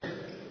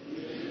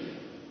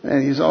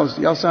And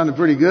y'all sounded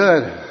pretty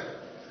good.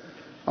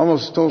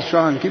 Almost told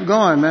Sean, keep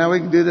going, man. We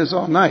can do this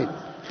all night.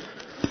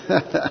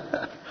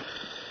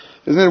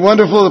 Isn't it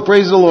wonderful to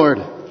praise the Lord?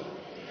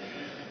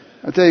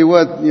 I tell you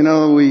what,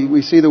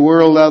 we see the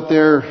world out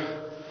there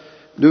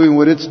doing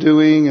what it's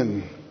doing,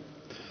 and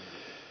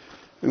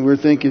we're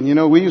thinking,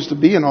 we used to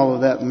be in all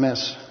of that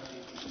mess.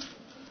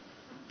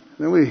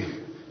 Then we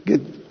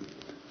get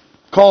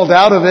called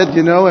out of it,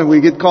 and we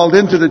get called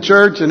into the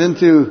church and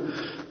into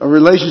a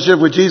relationship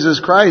with Jesus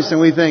Christ, and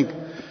we think,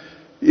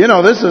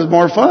 this is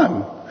more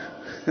fun.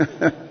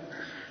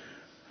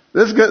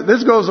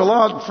 This goes a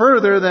lot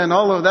further than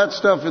all of that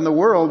stuff in the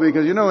world,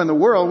 because in the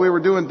world we were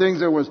doing things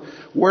that was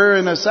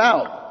wearing us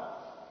out,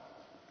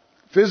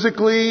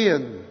 physically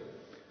and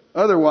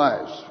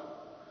otherwise.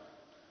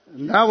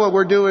 Now what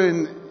we're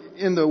doing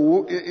in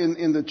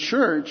the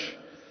church,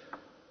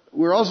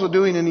 we're also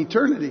doing in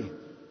eternity,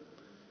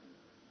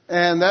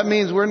 and that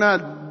means we're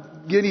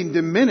not getting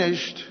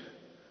diminished.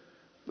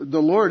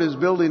 The Lord is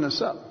building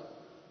us up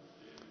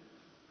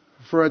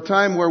for a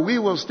time where we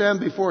will stand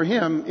before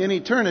Him in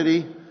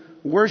eternity,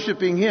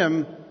 worshiping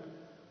Him,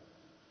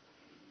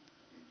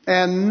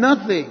 and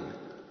nothing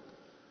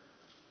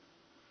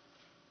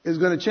is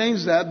going to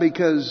change that,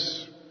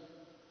 because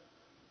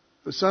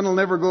the sun will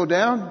never go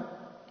down,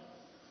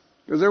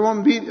 because there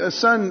won't be a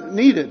sun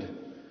needed.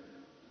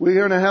 We're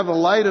going to have the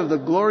light of the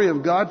glory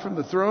of God from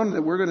the throne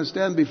that we're going to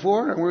stand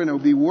before, and we're going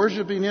to be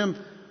worshiping Him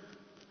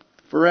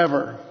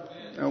forever.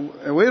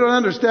 And we don't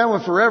understand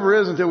what forever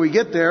is until we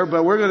get there,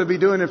 but we're going to be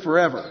doing it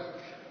forever.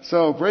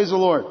 So praise the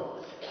Lord.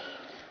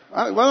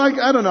 I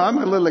don't know. I'm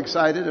a little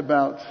excited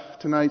about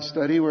tonight's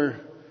study.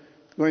 We're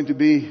going to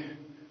be,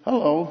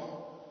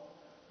 hello.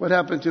 What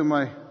happened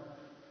to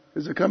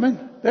is it coming?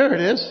 There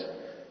it is.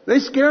 They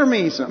scare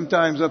me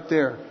sometimes up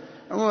there.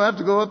 I'm going to have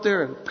to go up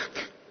there and,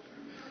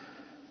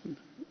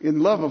 in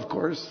love, of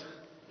course.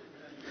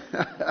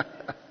 But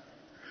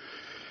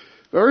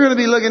we're going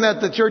to be looking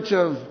at the Church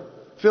of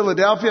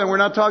Philadelphia, and we're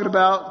not talking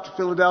about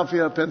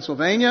Philadelphia,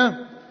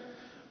 Pennsylvania,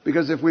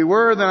 because if we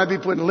were, then I'd be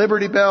putting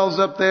Liberty Bells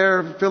up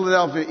there,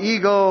 Philadelphia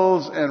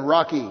Eagles, and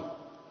Rocky.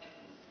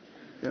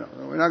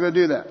 We're not going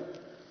to do that.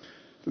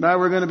 Tonight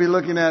we're going to be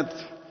looking at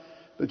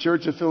the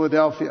Church of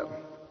Philadelphia.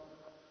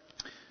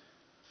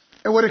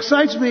 And what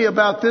excites me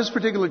about this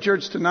particular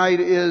church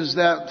tonight is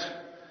that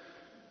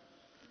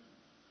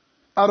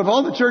out of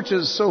all the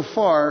churches so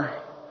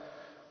far,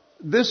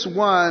 this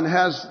one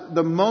has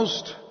the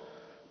most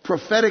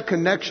prophetic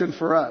connection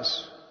for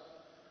us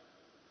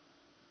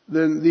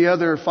than the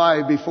other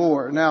 5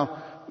 before.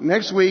 Now,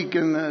 next week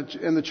in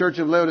the Church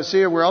of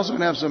Laodicea, we're also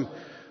going to have some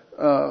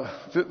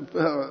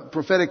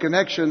prophetic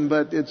connection,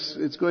 but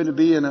it's going to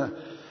be in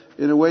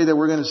a way that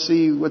we're going to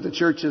see what the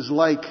church is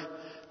like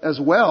as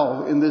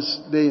well in this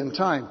day and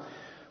time.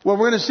 What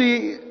we're going to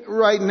see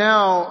right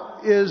now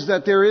is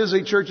that there is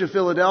a Church of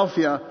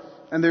Philadelphia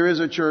and there is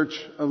a Church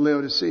of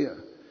Laodicea.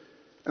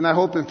 And I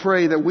hope and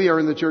pray that we are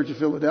in the Church of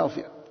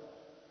Philadelphia.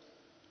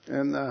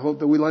 And I hope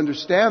that we'll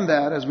understand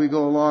that as we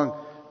go along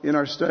in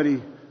our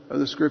study of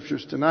the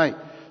Scriptures tonight.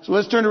 So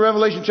let's turn to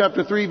Revelation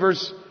chapter 3,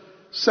 verse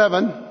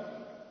 7.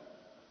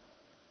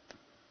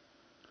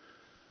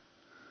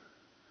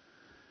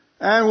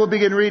 And we'll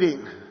begin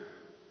reading.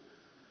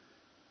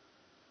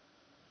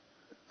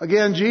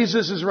 Again,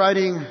 Jesus is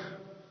writing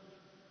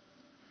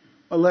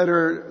a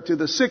letter to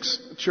the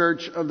 6th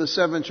church of the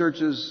 7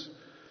 churches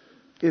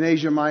in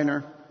Asia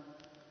Minor.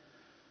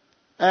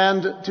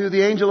 And to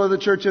the angel of the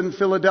church in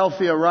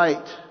Philadelphia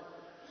write,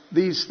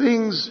 these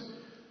things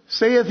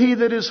saith he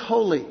that is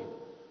holy,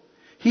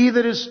 he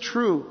that is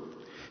true,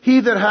 he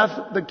that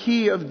hath the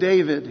key of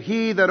David,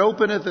 he that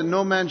openeth and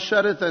no man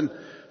shutteth, and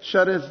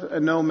shutteth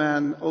and no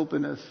man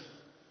openeth.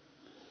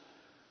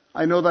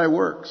 I know thy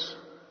works.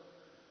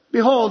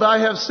 Behold,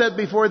 I have set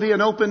before thee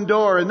an open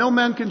door, and no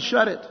man can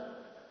shut it.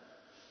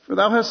 For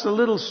thou hast a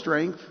little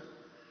strength,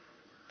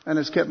 and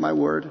hast kept my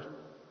word,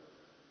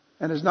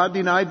 and hast not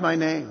denied my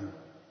name.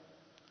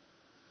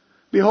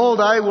 Behold,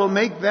 I will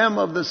make them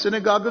of the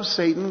synagogue of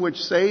Satan, which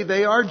say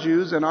they are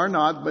Jews and are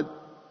not, but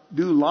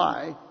do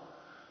lie.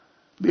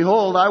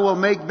 Behold, I will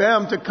make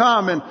them to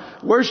come and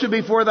worship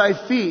before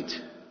thy feet,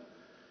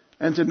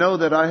 and to know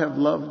that I have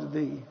loved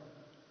thee.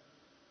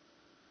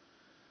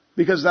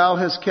 Because thou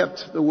hast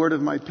kept the word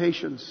of my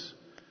patience,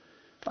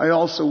 I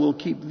also will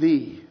keep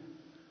thee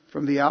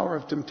from the hour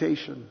of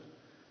temptation,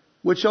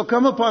 which shall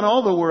come upon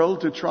all the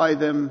world to try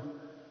them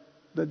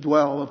that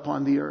dwell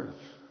upon the earth.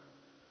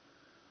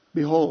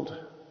 Behold,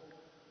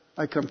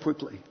 I come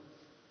quickly.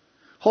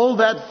 Hold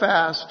that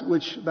fast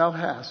which thou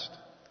hast,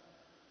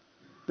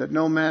 that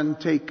no man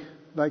take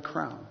thy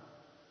crown.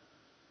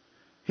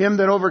 Him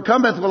that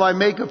overcometh will I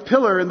make a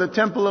pillar in the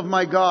temple of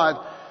my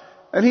God,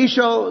 and he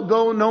shall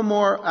go no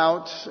more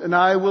out, and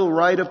I will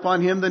write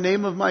upon him the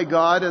name of my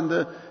God, and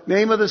the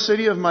name of the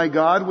city of my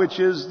God,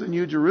 which is the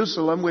New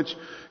Jerusalem, which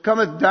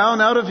cometh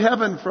down out of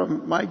heaven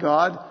from my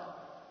God,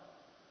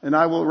 and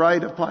I will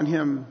write upon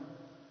him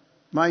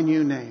my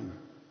new name.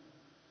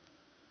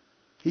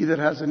 He that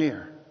has an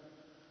ear,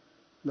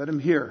 let him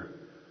hear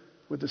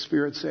what the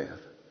Spirit saith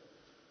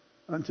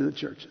unto the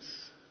churches.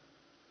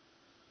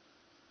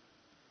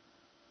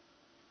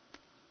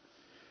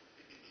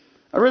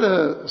 I read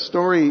a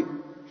story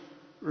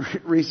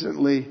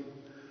recently.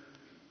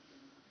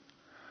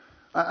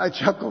 I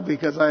chuckle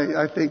because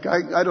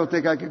I don't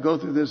think I could go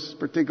through this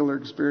particular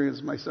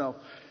experience myself.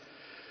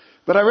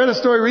 But I read a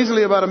story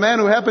recently about a man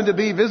who happened to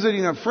be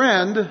visiting a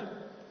friend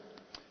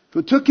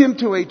who took him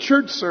to a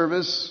church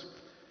service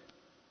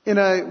in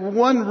a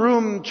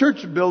one-room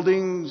church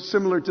building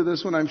similar to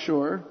this one, I'm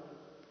sure,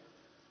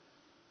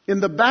 in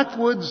the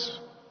backwoods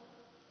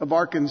of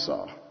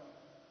Arkansas.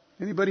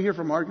 Anybody here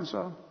from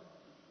Arkansas?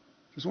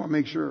 Just want to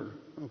make sure.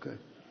 Okay.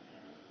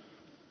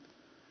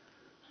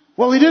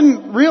 Well, he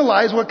didn't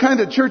realize what kind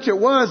of church it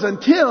was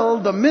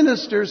until the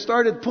minister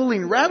started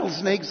pulling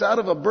rattlesnakes out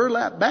of a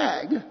burlap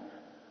bag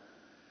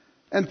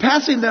and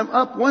passing them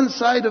up one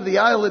side of the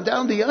aisle and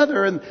down the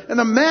other. And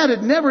the man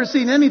had never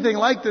seen anything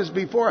like this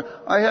before.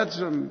 I had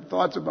some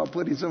thoughts about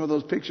putting some of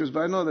those pictures, but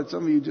I know that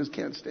some of you just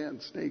can't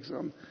stand snakes.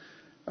 So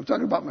I'm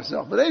talking about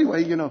myself. But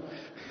anyway,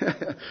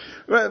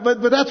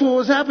 but that's what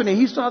was happening.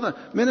 He saw the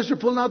minister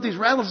pulling out these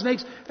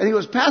rattlesnakes, and he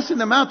was passing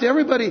them out to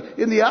everybody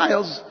in the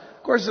aisles.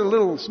 Of course, in a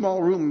little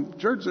small room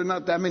church, there are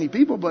not that many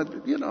people,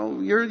 but you're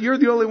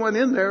the only one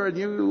in there, and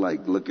you're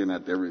like looking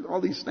at all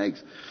these snakes.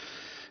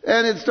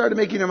 And it started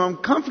making him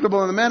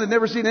uncomfortable, and the man had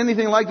never seen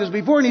anything like this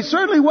before, and he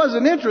certainly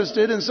wasn't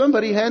interested in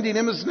somebody handing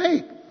him a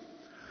snake.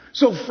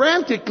 So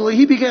frantically,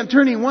 he began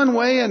turning one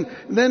way and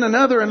then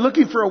another and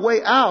looking for a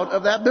way out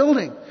of that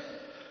building.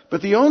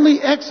 But the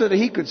only exit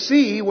he could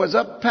see was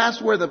up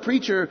past where the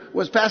preacher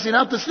was passing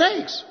out the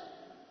snakes.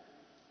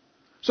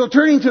 So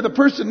turning to the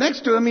person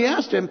next to him, he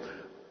asked him,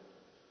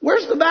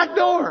 "Where's the back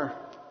door?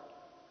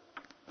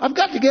 I've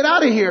got to get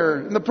out of here."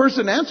 And the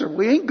person answered,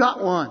 "We ain't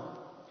got one."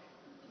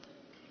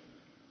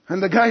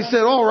 And the guy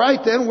said, "All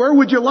right then, where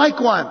would you like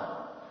one?"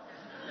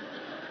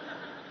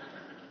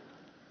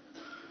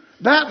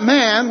 That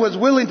man was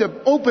willing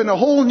to open a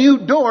whole new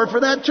door for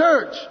that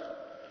church.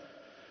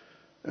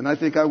 And I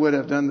think I would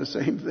have done the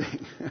same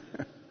thing.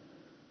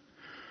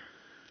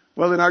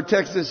 Well, in our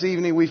text this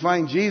evening, we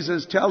find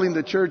Jesus telling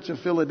the church of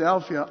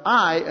Philadelphia,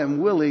 "I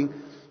am willing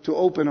to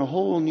open a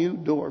whole new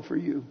door for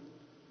you.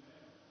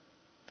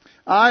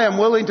 I am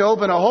willing to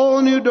open a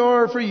whole new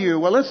door for you."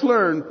 Well, let's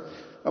learn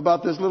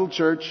about this little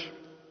church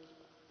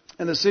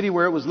and the city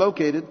where it was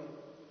located.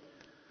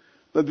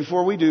 But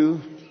before we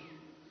do,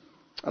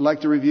 I'd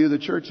like to review the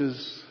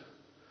churches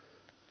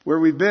where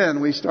we've been.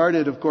 We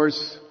started, of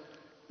course,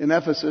 in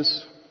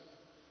Ephesus.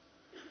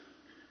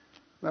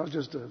 That was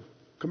just a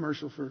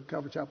commercial for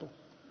Calvary Chapel.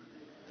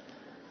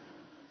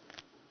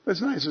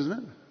 That's nice,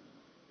 isn't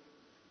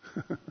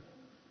it?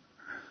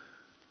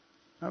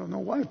 I don't know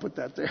why I put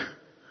that there.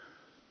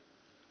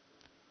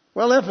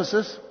 Well,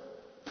 Ephesus,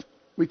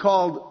 we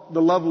called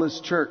the loveless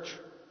church.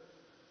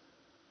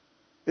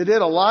 It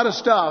did a lot of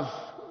stuff,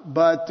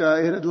 but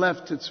it had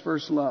left its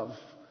first love.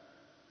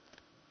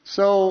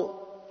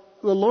 So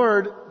the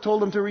Lord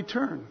told them to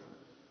return.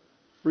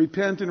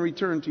 Repent and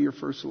return to your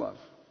first love.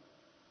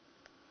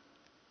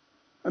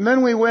 And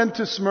then we went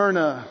to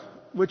Smyrna,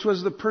 which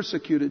was the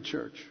persecuted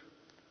church.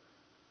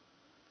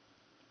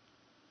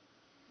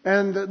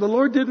 And the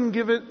Lord didn't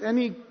give it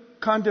any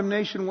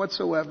condemnation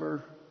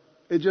whatsoever.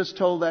 It just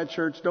told that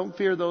church, "Don't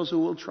fear those who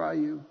will try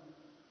you.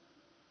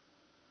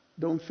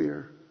 Don't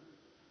fear."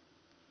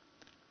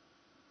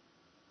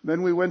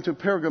 Then we went to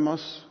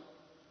Pergamos,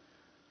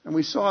 and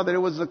we saw that it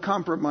was a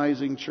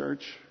compromising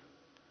church.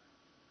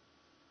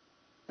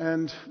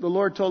 And the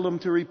Lord told them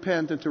to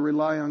repent and to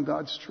rely on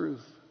God's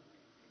truth.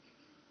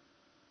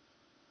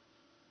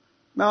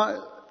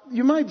 Now,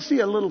 you might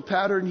see a little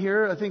pattern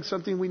here. I think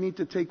something we need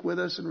to take with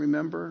us and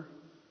remember.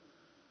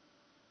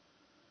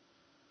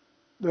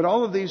 That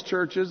all of these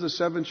churches, the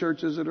 7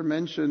 churches that are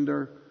mentioned,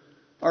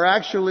 are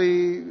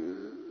actually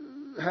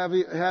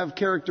have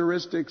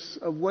characteristics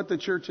of what the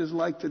church is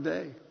like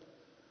today.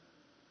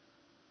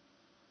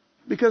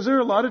 Because there are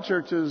a lot of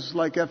churches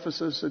like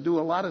Ephesus that do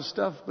a lot of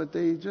stuff, but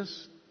they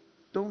just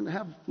don't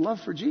have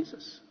love for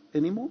Jesus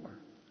anymore.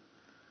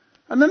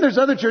 And then there's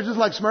other churches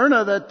like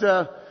Smyrna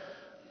that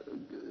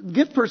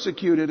get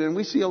persecuted, and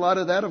we see a lot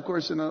of that, of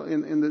course, in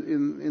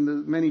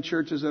the many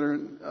churches that are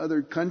in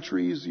other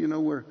countries,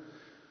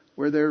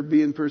 where they're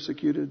being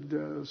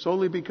persecuted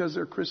solely because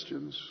they're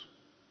Christians.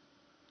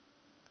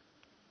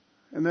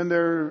 And then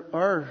there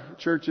are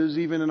churches,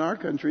 even in our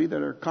country,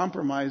 that are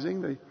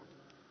compromising. They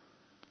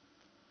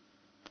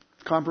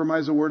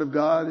compromise the Word of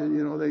God.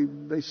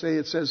 They say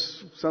it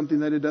says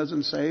something that it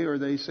doesn't say, or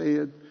they say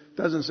it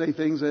doesn't say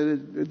things that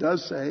it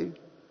does say.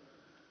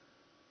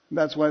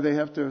 That's why they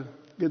have to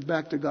get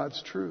back to God's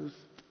truth.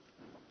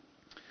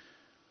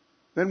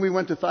 Then we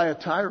went to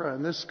Thyatira,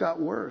 and this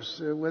got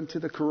worse. It went to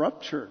the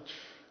corrupt church,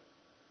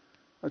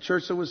 a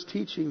church that was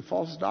teaching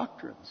false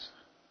doctrines.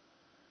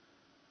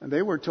 And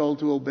they were told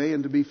to obey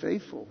and to be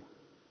faithful.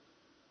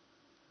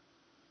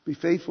 Be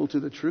faithful to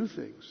the true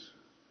things.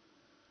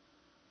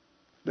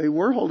 They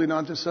were holding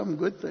on to some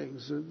good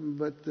things,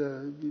 but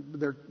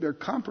their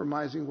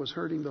compromising was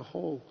hurting the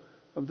whole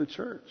of the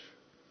church.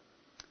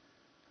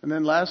 And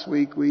then last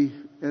week we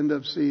end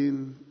up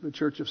seeing the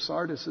church of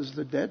Sardis as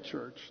the dead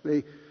church.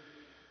 They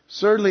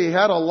certainly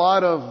had a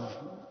lot of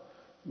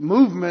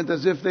movement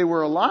as if they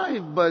were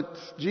alive, but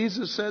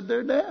Jesus said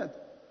they're dead.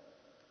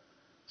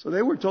 So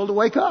they were told to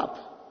wake up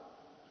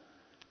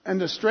and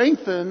to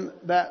strengthen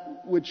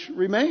that which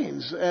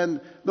remains.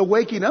 And the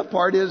waking up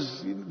part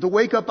is to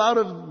wake up out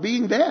of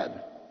being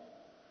dead.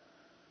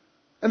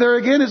 And there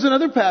again is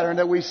another pattern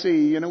that we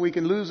see. We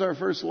can lose our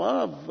first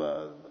love,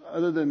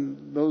 other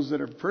than those that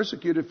are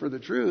persecuted for the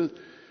truth.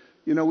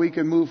 We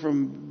can move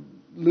from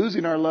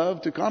losing our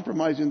love to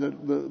compromising the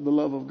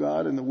love of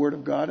God and the Word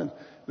of God, and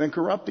then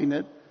corrupting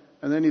it,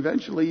 and then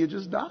eventually you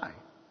just die.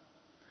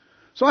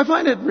 So I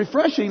find it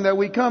refreshing that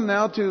we come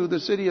now to the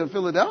city of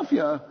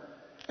Philadelphia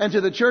and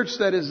to the church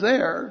that is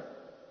there,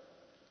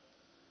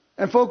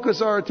 and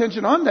focus our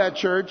attention on that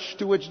church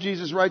to which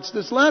Jesus writes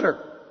this letter.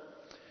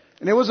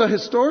 And it was an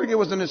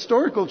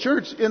historical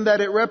church in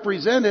that it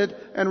represented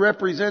and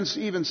represents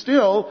even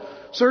still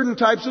certain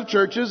types of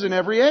churches in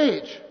every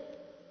age.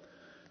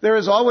 There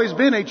has always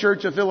been a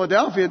church of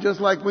Philadelphia, just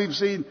like we've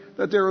seen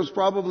that there was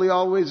probably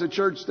always a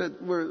church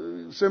that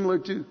were similar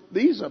to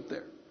these up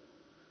there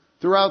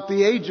throughout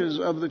the ages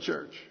of the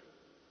church.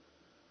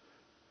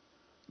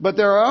 But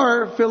there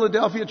are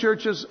Philadelphia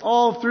churches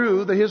all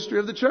through the history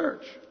of the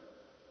church.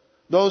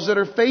 Those that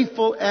are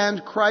faithful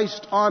and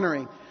Christ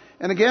honoring.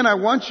 And again, I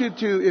want you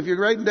to, if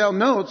you're writing down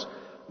notes,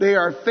 they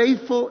are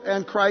faithful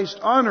and Christ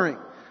honoring.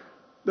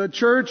 The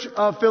church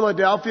of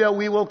Philadelphia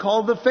we will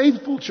call the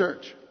faithful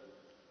church.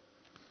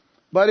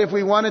 But if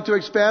we wanted to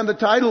expand the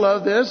title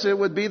of this, it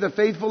would be the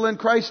faithful and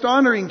Christ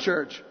honoring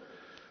church.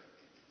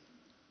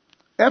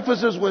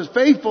 Ephesus was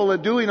faithful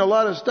at doing a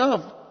lot of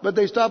stuff, but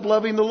they stopped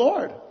loving the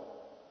Lord.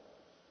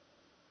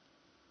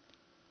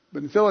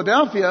 But in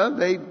Philadelphia,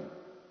 they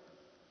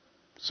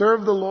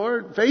served the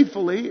Lord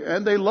faithfully,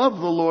 and they loved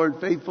the Lord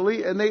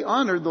faithfully, and they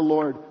honored the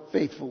Lord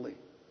faithfully.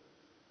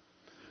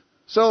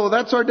 So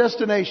that's our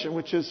destination,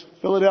 which is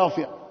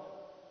Philadelphia.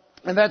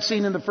 And that's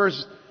seen in the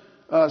first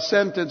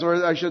sentence,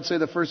 or I should say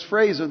the first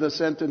phrase of the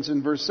sentence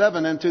in verse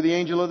 7. And to the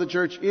angel of the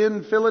church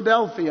in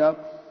Philadelphia,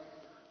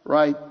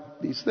 write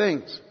these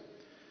things.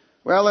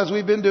 Well, as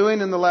we've been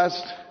doing in the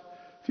last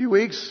few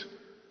weeks,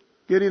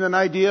 getting an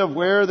idea of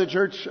where the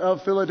church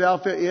of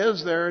Philadelphia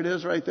is, there it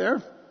is right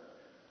there.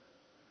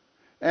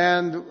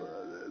 And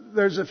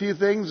there's a few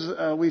things.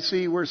 We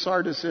see where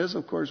Sardis is.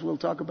 Of course, we'll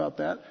talk about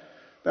that.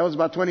 That was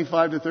about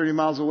 25 to 30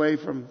 miles away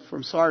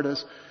from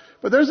Sardis.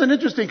 But there's an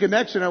interesting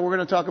connection that we're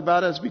going to talk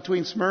about as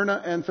between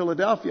Smyrna and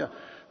Philadelphia.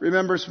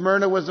 Remember,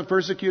 Smyrna was the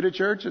persecuted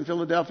church and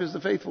Philadelphia is the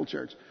faithful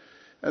church.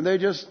 And they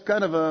just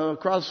kind of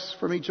across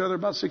from each other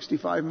about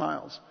 65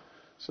 miles.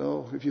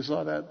 So if you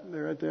saw that,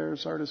 they're right there,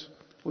 Sardis.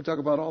 We'll talk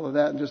about all of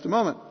that in just a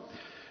moment.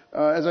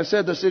 As I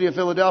said, the city of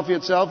Philadelphia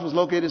itself was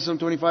located some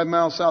 25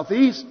 miles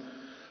southeast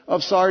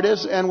of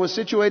Sardis and was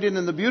situated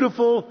in the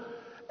beautiful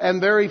and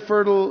very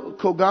fertile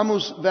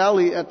Kogamus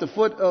Valley at the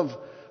foot of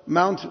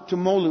Mount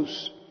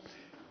Tmolus.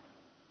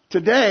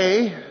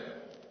 Today,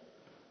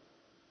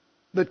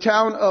 the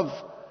town of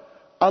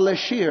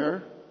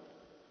Al-Shahir,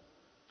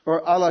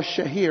 or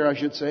Al-Shahir, I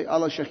should say,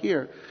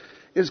 Al-Shahir,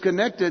 is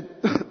connected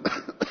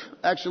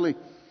actually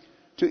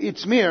to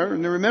Izmir.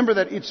 And remember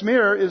that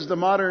Izmir is the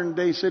modern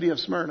day city of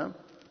Smyrna.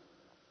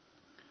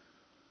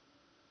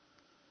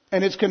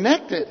 And it's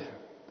connected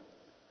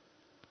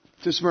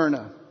to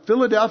Smyrna.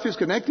 Philadelphia is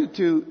connected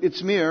to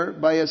Izmir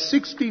by a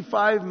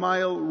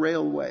 65-mile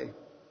railway.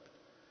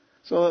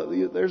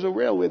 So there's a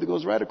railway that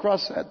goes right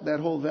across that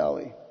whole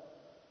valley.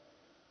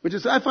 Which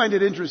is, I find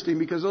it interesting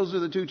because those are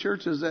the two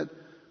churches that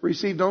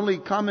received only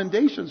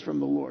commendations from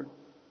the Lord.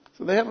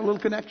 So they have a little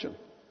connection.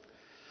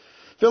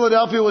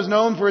 Philadelphia was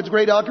known for its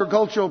great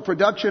agricultural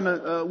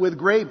production with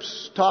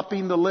grapes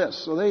topping the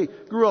list. So they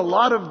grew a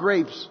lot of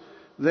grapes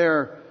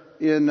there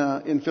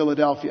in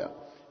Philadelphia.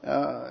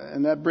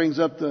 And that brings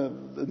up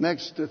the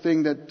next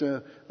thing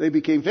that they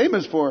became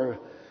famous for.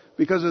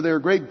 Because of their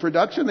great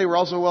production, they were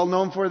also well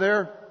known for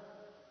their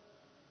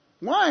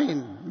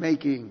wine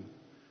making.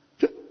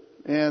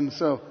 And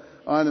so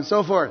on and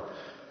so forth.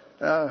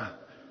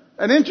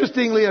 And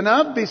interestingly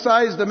enough,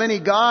 besides the many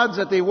gods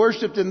that they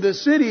worshipped in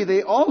this city,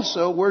 they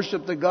also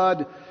worshipped the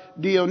god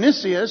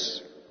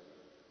Dionysius,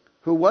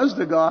 who was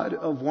the god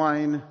of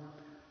wine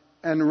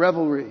and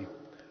revelry.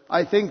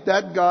 I think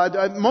that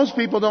god, most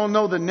people don't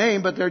know the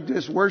name, but they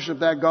just worship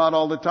that god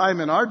all the time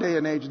in our day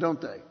and age,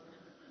 don't they?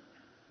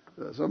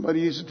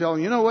 Somebody used to tell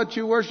them, you know what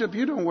you worship?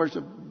 You don't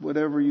worship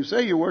whatever you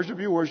say you worship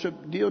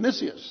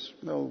Dionysius.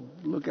 They'll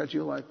look at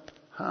you like,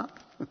 huh?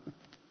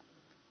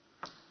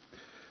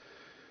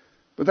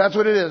 But that's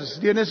what it is.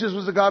 Dionysius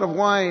was the god of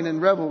wine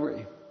and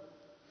revelry.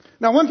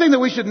 Now, one thing that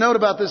we should note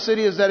about this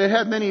city is that it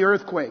had many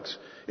earthquakes.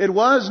 It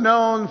was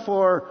known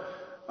for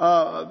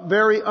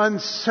very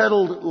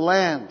unsettled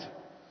land.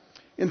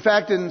 In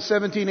fact, in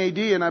 17 AD,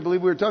 and I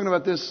believe we were talking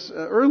about this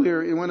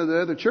earlier in one of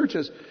the other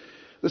churches,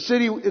 the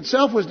city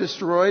itself was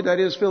destroyed. That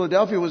is,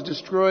 Philadelphia was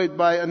destroyed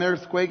by an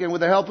earthquake, and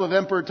with the help of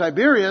Emperor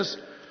Tiberius,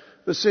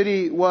 the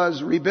city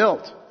was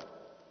rebuilt.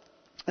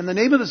 And the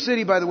name of the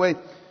city, by the way,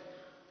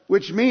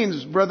 which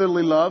means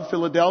brotherly love.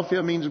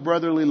 Philadelphia means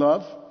brotherly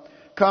love.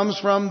 Comes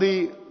from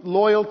the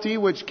loyalty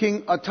which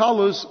King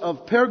Attalus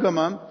of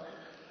Pergamum,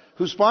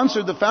 who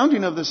sponsored the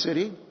founding of the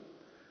city,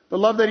 the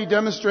love that he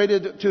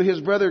demonstrated to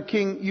his brother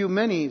King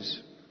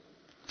Eumenes.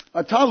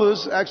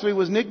 Attalus actually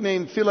was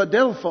nicknamed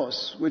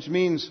Philadelphos, which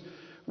means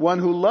one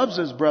who loves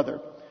his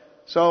brother.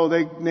 So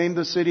they named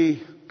the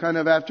city kind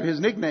of after his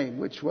nickname,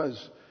 which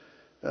was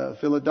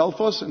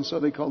Philadelphos, and so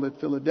they called it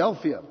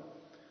Philadelphia.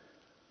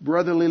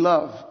 Brotherly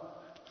love.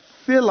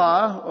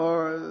 Phila,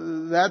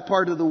 or that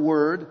part of the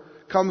word,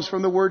 comes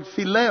from the word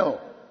phileo.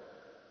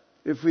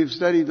 If we've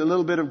studied a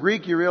little bit of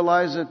Greek, you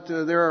realize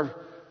that there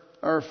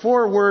are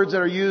 4 words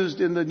that are used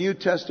in the New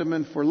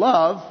Testament for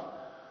love.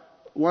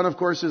 One, of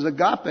course, is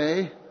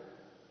agape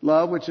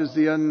love, which is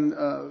the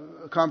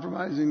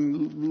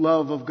uncompromising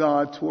love of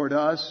God toward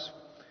us.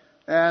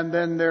 And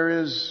then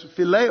there is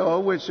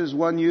phileo, which is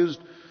one used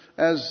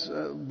as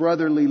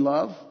brotherly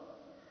love.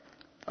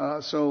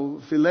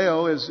 So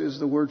phileo is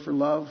the word for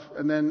love.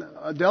 And then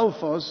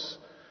adelphos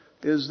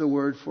is the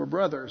word for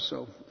brother.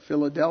 So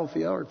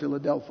Philadelphia or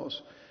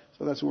Philadelphos.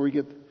 So that's where we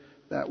get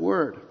that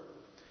word.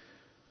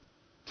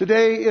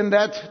 Today in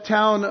that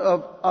town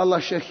of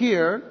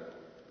Alaşehir,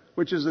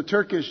 which is the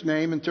Turkish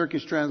name in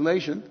Turkish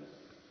translation,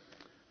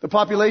 the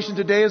population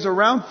today is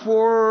around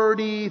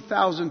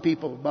 40,000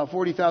 people, about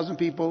 40,000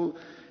 people.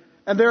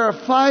 And there are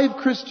 5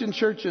 Christian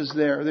churches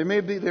there.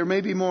 There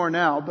may be more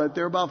now, but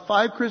there are about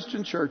 5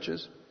 Christian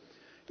churches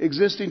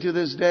existing to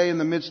this day in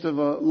the midst of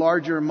a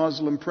larger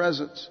Muslim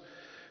presence.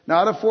 Now,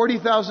 out of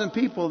 40,000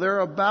 people, there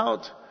are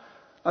about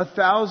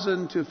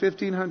 1,000 to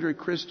 1,500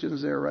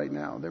 Christians there right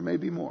now. There may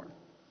be more.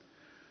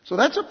 So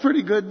that's a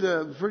pretty good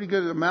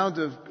amount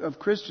of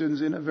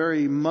Christians in a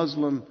very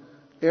Muslim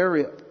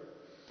area.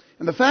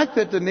 And the fact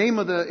that the name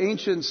of the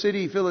ancient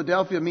city,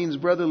 Philadelphia, means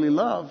brotherly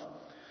love,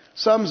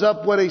 sums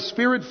up what a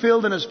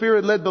Spirit-filled and a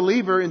Spirit-led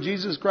believer in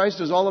Jesus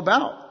Christ is all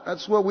about.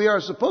 That's what we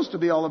are supposed to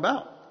be all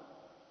about.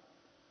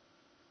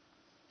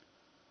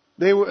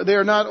 They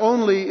are not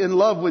only in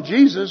love with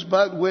Jesus,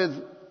 but with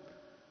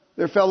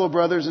their fellow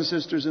brothers and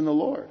sisters in the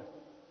Lord.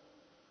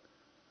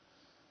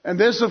 And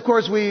this, of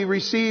course, we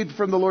received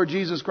from the Lord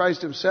Jesus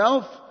Christ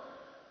Himself,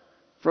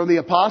 from the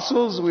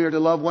apostles. We are to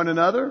love one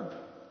another.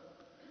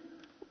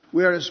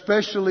 We are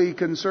especially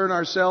concern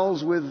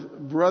ourselves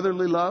with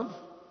brotherly love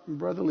and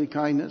brotherly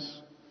kindness.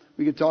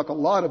 We could talk a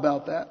lot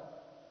about that.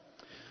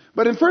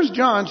 But in 1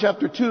 John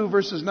chapter 2,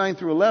 verses 9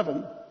 through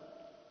 11,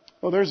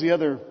 there's the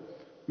other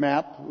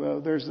map.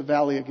 There's the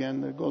valley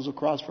again that goes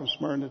across from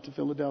Smyrna to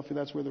Philadelphia.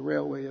 That's where the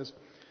railway is.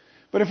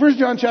 But in 1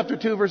 John chapter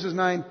 2, verses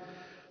 9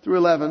 through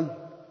 11,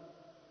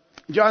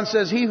 John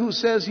says, "He who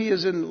says he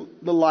is in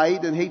the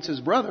light and hates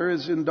his brother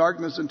is in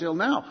darkness until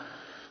now."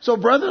 So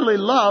brotherly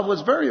love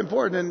was very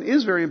important and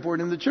is very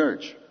important in the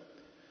church.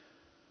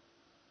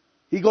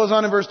 He goes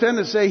on in verse 10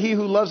 to say, "He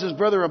who loves his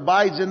brother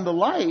abides in the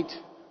light,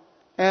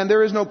 and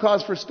there is no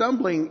cause for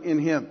stumbling in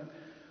him."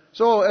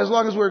 So as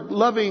long as we're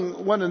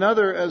loving one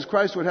another as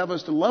Christ would have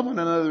us to love one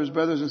another as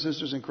brothers and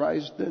sisters in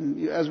Christ,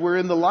 then as we're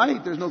in the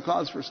light, there's no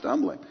cause for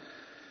stumbling.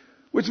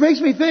 Which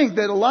makes me think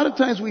that a lot of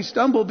times we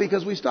stumble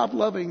because we stop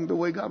loving the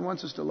way God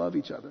wants us to love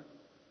each other.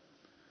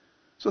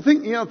 So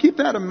keep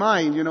that in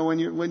mind,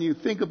 when you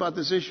think about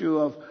this issue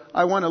of,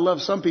 I want to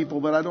love some people,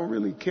 but I don't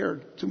really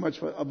care too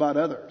much about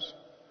others.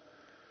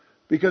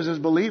 Because as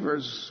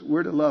believers,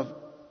 we're to love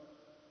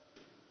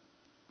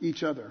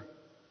each other.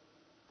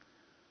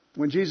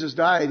 When Jesus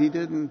died, He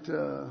didn't,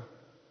 kind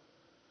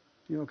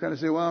of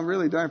say, well, I'm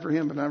really dying for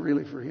him, but not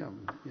really for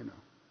him,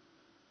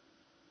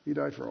 He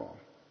died for all.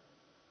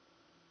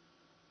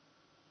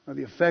 Now,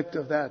 the effect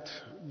of that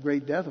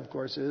great death, of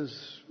course,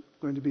 is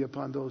going to be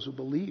upon those who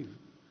believe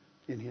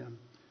in Him.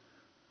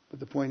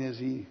 But the point is,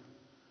 He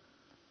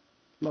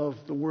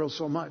loved the world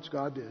so much,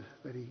 God did,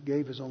 that He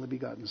gave His only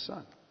begotten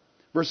Son.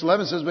 Verse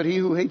 11 says, "But he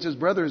who hates his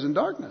brother is in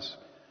darkness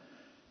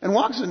and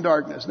walks in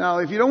darkness." Now,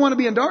 if you don't want to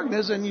be in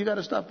darkness, then you got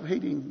to stop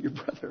hating your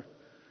brother.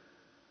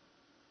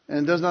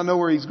 And does not know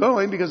where he's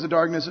going because the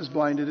darkness has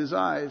blinded his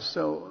eyes.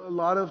 So a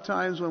lot of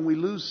times when we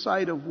lose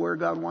sight of where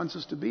God wants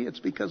us to be, it's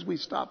because we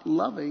stop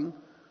loving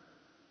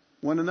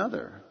one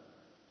another.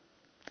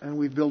 And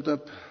we've built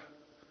up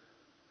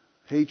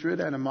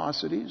hatred,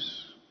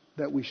 animosities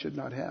that we should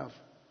not have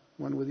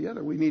one with the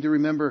other. We need to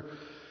remember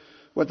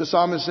what the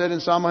psalmist said in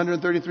Psalm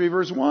 133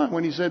 verse 1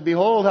 when he said,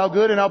 "Behold, how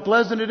good and how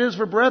pleasant it is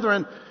for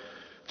brethren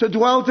to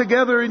dwell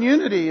together in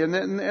unity."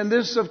 And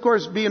this, of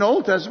course, being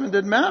Old Testament,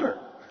 didn't matter.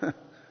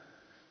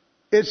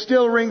 It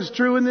still rings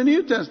true in the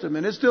New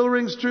Testament. It still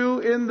rings true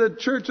in the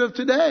church of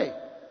today.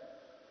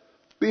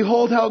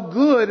 Behold, how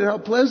good and how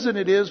pleasant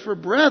it is for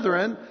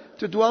brethren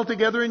to dwell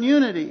together in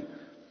unity.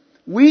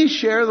 We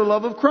share the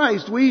love of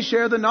Christ. We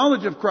share the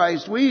knowledge of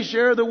Christ. We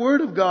share the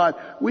Word of God.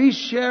 We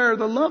share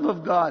the love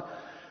of God.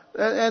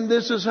 And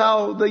this is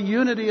how the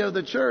unity of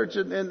the church,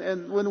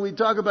 and when we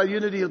talk about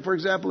unity, for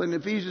example, in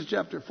Ephesians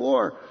chapter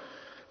 4,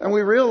 and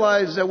we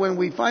realize that when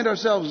we find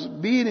ourselves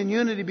being in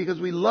unity because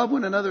we love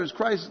one another as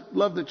Christ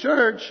loved the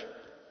church,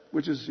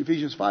 which is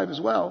Ephesians 5 as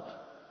well,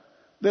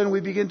 then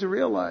we begin to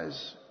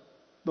realize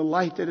the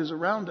light that is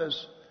around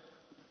us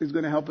is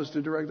going to help us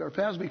to direct our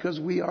paths, because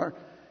we are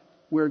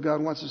where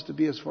God wants us to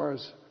be as far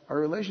as our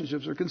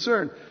relationships are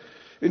concerned.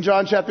 In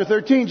John chapter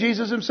 13,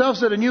 Jesus himself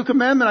said, "A new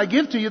commandment I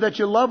give to you, that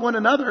you love one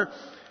another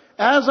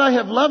as I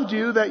have loved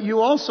you, that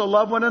you also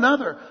love one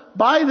another.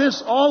 By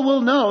this all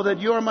will know that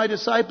you are my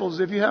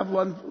disciples, if you have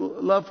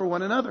love for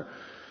one another."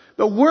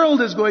 The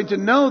world is going to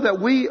know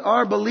that we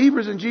are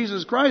believers in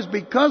Jesus Christ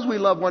because we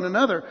love one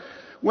another.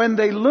 When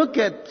they look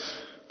at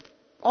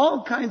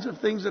all kinds of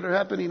things that are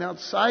happening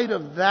outside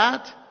of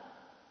that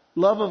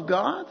love of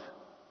God.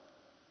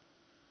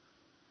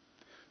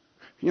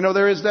 You know,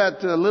 there is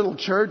that little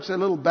church, that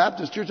little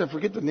Baptist church, I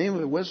forget the name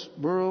of it,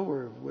 Westboro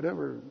or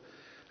whatever.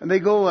 And they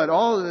go to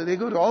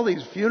all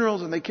these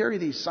funerals and they carry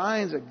these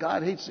signs that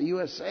God hates the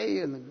USA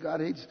and that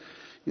God hates,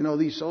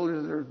 these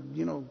soldiers that are,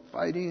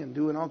 fighting and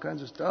doing all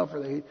kinds of stuff, or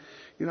they,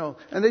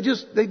 and they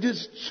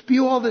just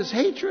spew all this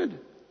hatred.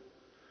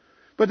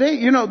 But they,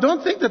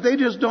 don't think that they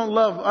just don't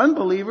love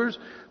unbelievers.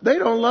 They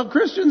don't love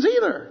Christians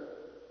either.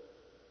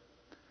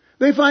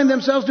 They find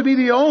themselves to be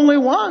the only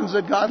ones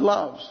that God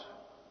loves.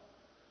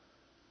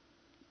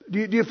 Do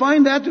you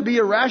find that to be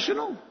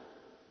irrational?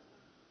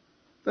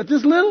 That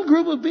this little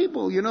group of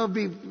people,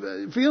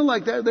 feel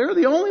like they're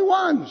the only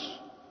ones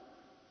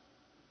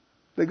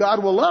that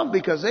God will love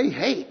because they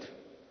hate.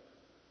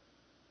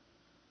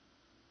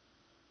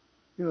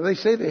 They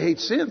say they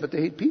hate sin, but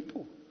they hate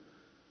people.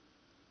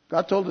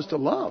 God told us to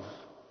love.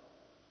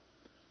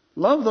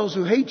 Love those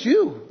who hate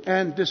you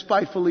and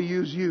despitefully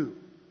use you.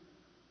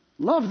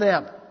 Love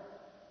them.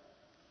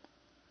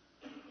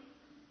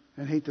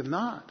 And hate them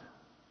not.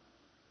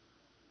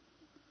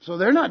 So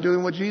they're not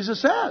doing what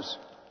Jesus says,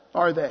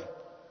 are they?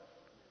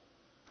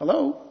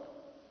 Hello?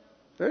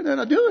 They're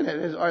not doing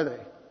it, are they?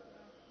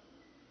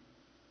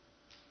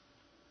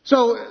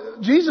 So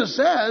Jesus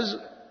says,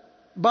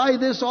 "By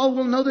this all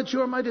will know that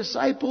you are my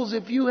disciples,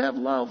 if you have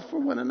love for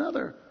one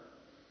another."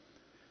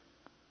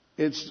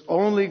 It's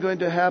only going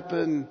to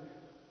happen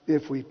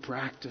if we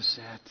practice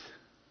it.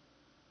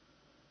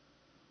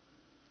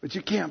 But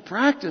you can't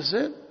practice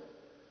it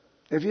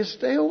if you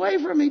stay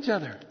away from each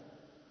other.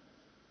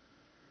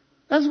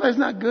 That's why it's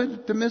not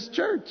good to miss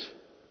church.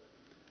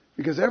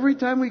 Because every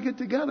time we get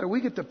together,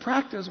 we get to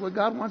practice what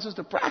God wants us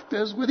to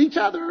practice with each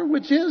other,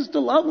 which is to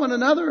love one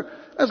another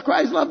as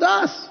Christ loved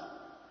us.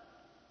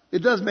 It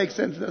does make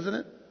sense, doesn't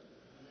it?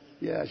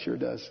 Yeah, it sure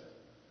does.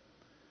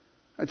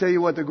 I tell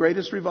you what, the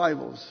greatest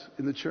revivals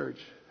in the church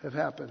have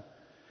happened.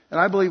 And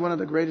I believe one of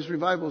the greatest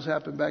revivals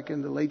happened back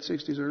in the late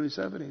 60s, early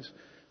 70s,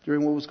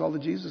 during what was called the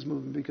Jesus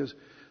movement, because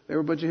there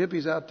were a bunch of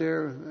hippies out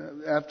there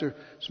after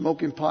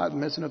smoking pot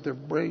and messing up their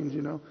brains,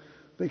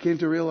 They came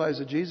to realize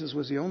that Jesus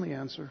was the only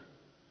answer.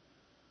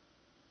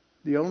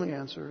 The only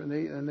answer.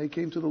 And they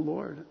came to the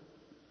Lord.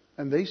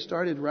 And they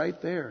started right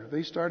there.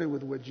 They started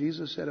with what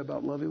Jesus said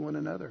about loving one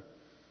another.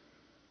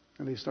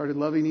 And they started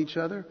loving each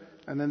other.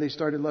 And then they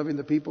started loving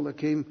the people that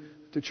came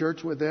to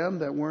church with them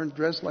that weren't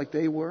dressed like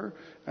they were.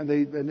 And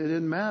it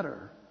didn't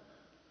matter.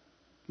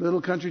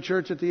 Little country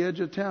church at the edge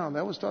of town.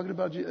 That was talking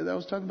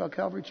about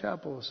Calvary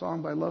Chapel, a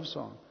song by Love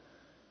Song.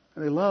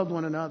 And they loved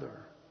one another.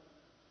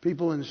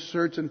 People in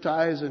shirts and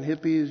ties and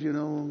hippies,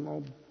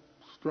 all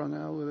strung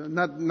out with it.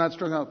 Not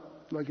strung out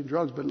like in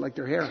drugs, but like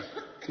their hair,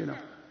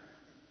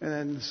 And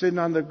then sitting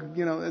on the,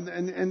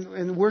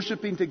 and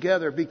worshiping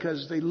together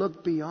because they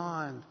looked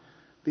beyond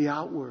the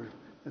outward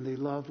and they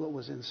loved what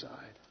was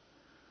inside.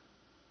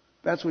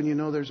 That's when you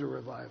know there's a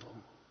revival.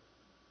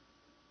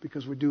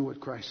 Because we do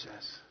what Christ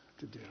says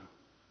to do.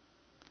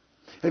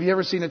 Have you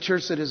ever seen a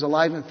church that is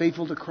alive and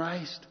faithful to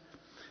Christ?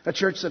 A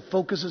church that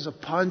focuses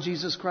upon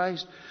Jesus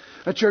Christ?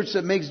 A church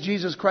that makes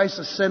Jesus Christ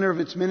the center of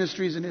its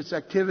ministries and its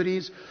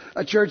activities.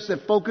 A church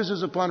that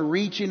focuses upon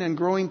reaching and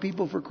growing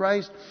people for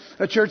Christ.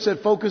 A church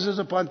that focuses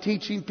upon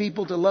teaching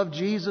people to love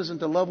Jesus and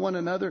to love one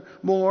another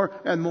more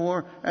and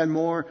more and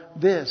more.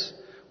 This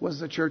was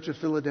the church of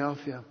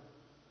Philadelphia.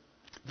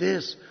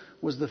 This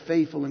was the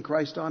faithful and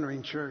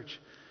Christ-honoring church.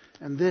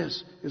 And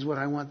this is what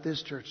I want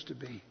this church to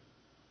be.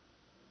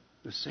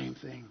 The same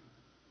thing.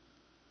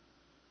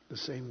 The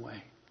same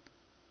way.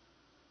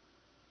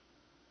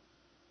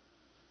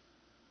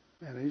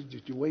 Man,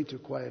 you're way too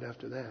quiet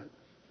after that.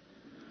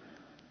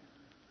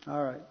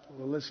 All right.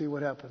 Well, let's see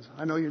what happens.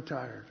 I know you're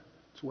tired.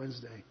 It's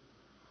Wednesday.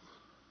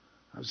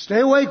 Stay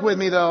awake with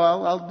me, though.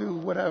 I'll do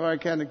whatever I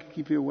can to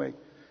keep you awake.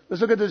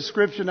 Let's look at the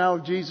description now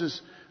of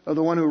Jesus, of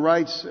the one who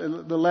writes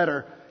the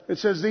letter. It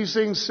says, "These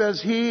things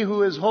says he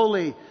who is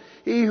holy,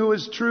 he who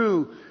is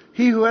true,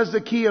 he who has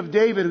the key of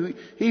David,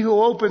 he who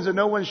opens and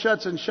no one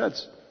shuts and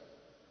shuts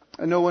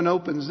and no one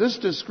opens." This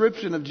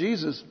description of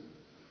Jesus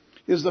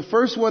is the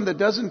first one that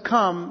doesn't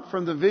come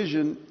from the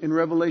vision in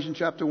Revelation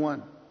chapter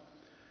 1.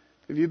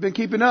 If you've been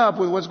keeping up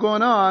with what's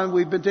going on,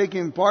 we've been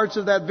taking parts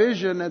of that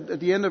vision at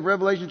the end of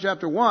Revelation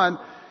chapter 1,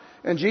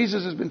 and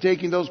Jesus has been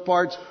taking those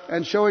parts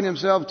and showing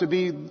himself to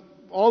be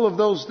all of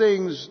those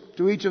things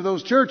to each of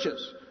those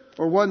churches,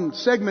 or one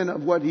segment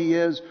of what he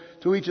is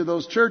to each of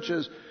those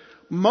churches.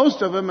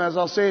 Most of them, as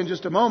I'll say in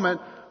just a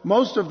moment,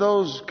 most of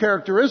those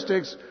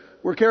characteristics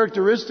were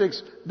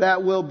characteristics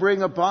that will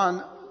bring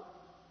upon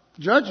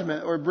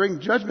judgment, or bring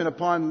judgment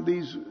upon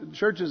these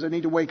churches that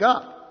need to wake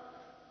up.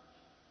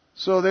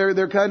 So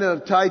they're kind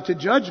of tied to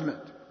judgment.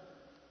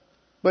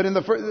 But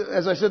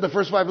as I said, the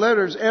first 5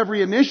 letters,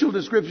 every initial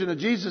description of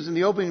Jesus in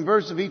the opening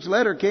verse of each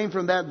letter came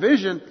from that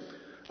vision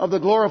of the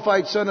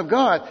glorified Son of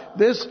God.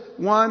 This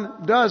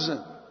one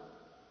doesn't.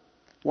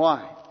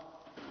 Why?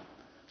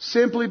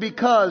 Simply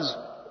because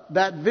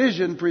that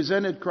vision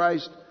presented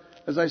Christ,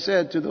 as I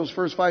said, to those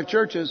first 5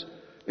 churches,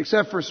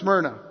 except for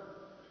Smyrna.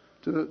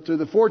 To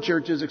the 4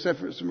 churches, except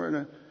for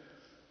Smyrna.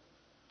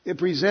 It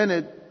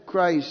presented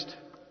Christ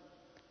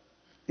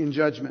in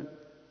judgment.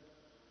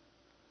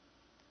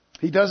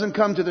 He doesn't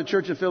come to the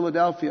church of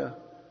Philadelphia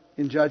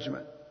in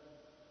judgment.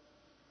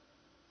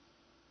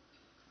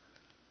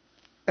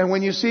 And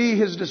when you see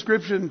his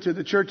description to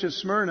the church of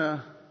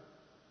Smyrna,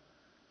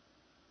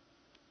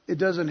 it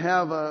doesn't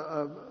have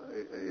a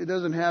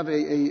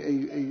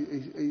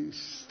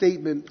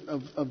statement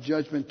of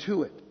judgment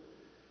to it.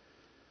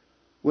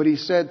 What he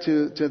said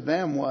to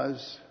them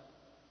was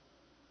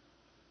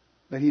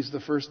that he's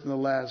the first and the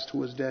last who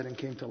was dead and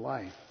came to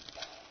life.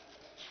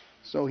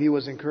 So he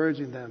was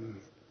encouraging them,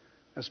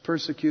 as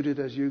persecuted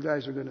as you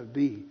guys are going to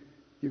be,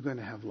 you're going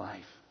to have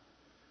life.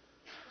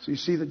 So you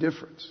see the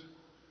difference.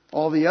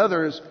 All the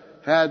others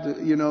had,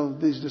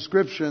 these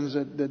descriptions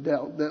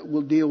that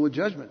will deal with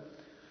judgment.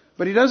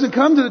 But he doesn't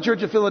come to the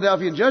church of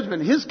Philadelphia in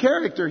judgment. His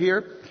character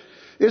here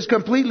is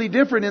completely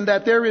different in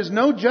that there is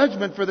no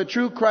judgment for the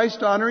true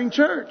Christ-honoring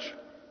church.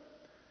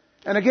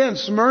 And again,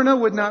 Smyrna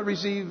would not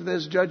receive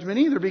this judgment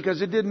either,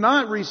 because it did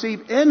not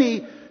receive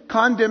any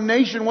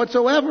condemnation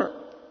whatsoever.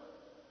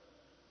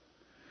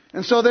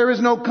 And so there is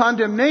no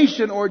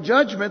condemnation or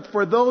judgment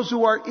for those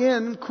who are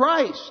in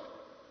Christ.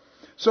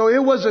 So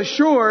it was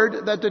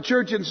assured that the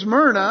church in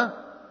Smyrna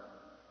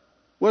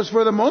was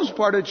for the most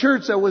part a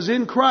church that was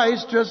in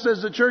Christ, just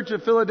as the church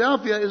of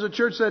Philadelphia is a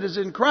church that is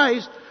in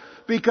Christ,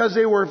 because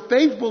they were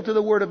faithful to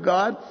the Word of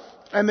God,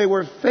 and they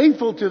were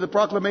faithful to the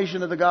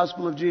proclamation of the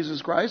gospel of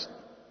Jesus Christ,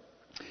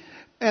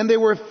 and they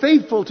were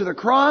faithful to the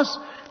cross,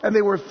 and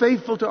they were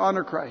faithful to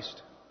honor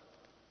Christ.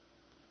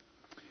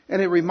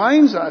 And it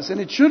reminds us,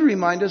 and it should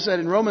remind us, that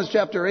in Romans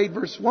chapter 8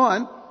 verse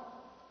 1,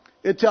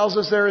 it tells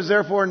us there is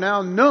therefore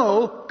now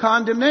no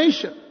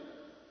condemnation.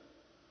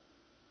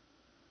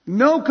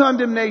 No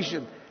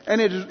condemnation. And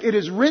it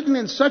is written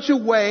in such a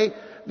way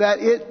that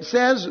it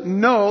says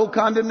no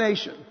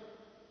condemnation.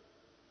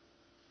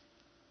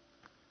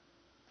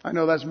 I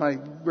know that's my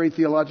great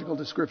theological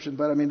description,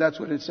 but that's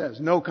what it says.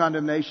 No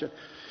condemnation.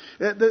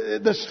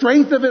 The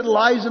strength of it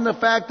lies in the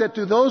fact that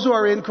to those who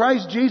are in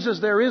Christ Jesus,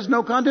 there is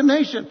no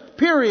condemnation.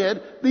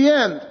 Period. The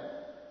end.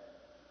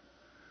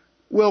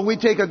 Will we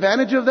take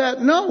advantage of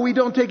that? No, we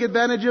don't take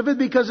advantage of it,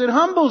 because it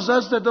humbles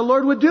us that the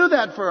Lord would do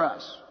that for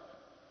us.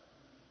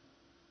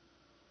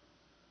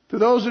 To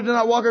those who do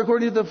not walk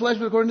according to the flesh,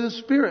 but according to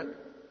the Spirit.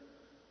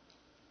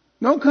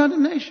 No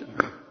condemnation.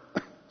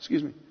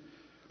 Excuse me.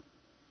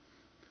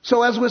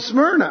 So as with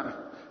Smyrna,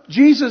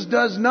 Jesus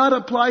does not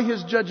apply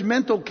his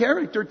judgmental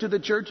character to the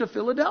church of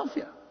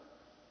Philadelphia.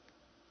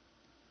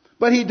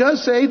 But he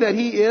does say that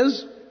he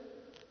is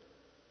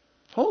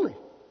holy.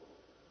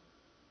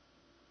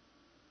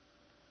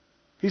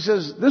 He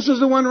says, this is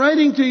the one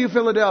writing to you,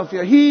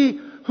 Philadelphia,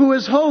 he who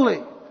is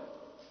holy.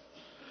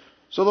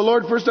 So the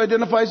Lord first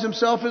identifies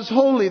himself as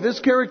holy. This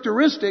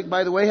characteristic,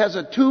 by the way, has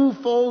a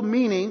twofold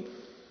meaning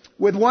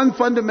with one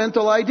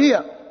fundamental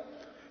idea,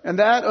 and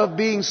that of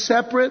being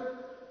separate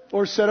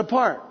or set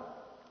apart.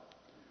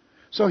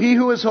 So he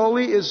who is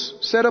holy is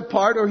set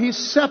apart, or he's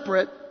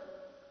separate,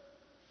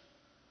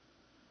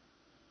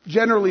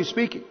 generally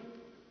speaking.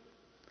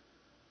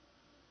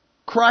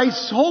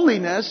 Christ's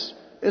holiness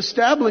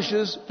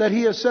establishes that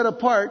he is set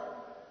apart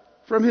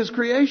from his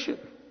creation.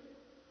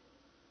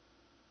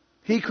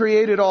 He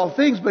created all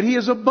things, but he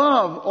is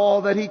above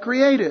all that he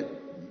created.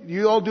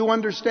 You all do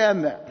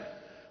understand that.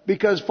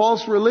 Because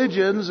false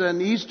religions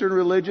and Eastern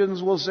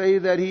religions will say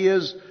that he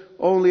is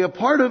only a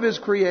part of his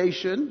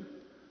creation,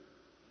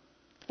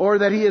 or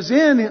that he is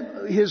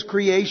in his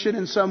creation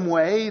in some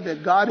way,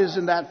 that God is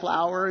in that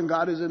flower and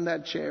God is in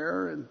that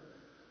chair,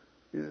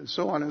 and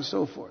so on and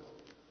so forth.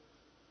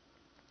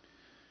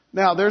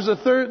 Now, there's a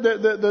third.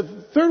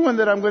 The third one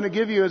that I'm going to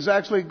give you is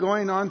actually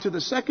going on to the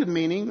second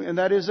meaning, and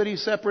that is that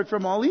he's separate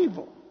from all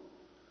evil.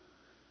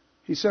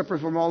 He's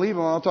separate from all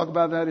evil, and I'll talk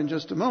about that in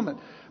just a moment.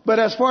 But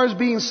as far as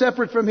being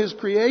separate from his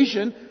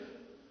creation,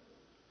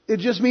 it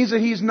just means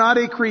that he's not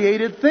a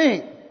created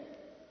thing.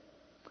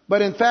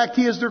 But in fact,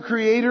 he is the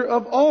creator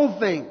of all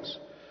things.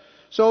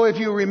 So if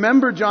you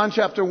remember John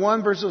chapter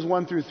 1, verses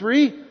 1 through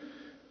 3,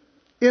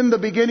 in the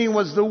beginning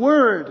was the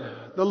Word,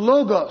 the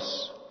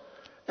Logos.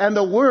 And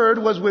the Word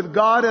was with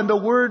God, and the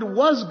Word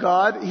was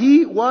God.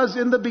 He was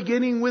in the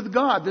beginning with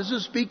God. This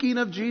is speaking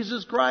of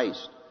Jesus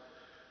Christ.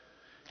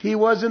 He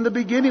was in the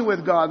beginning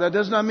with God. That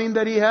does not mean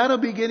that he had a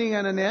beginning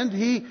and an end.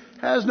 He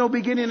has no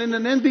beginning and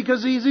an end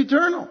because he's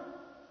eternal.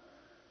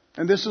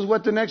 And this is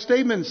what the next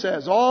statement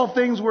says. All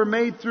things were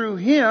made through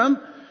him,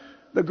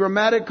 The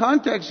grammatic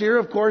context here,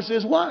 of course,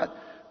 is what?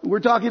 We're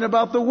talking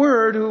about the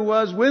Word who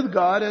was with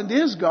God and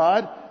is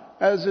God,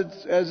 as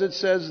it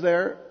says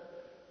there.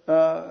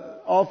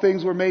 All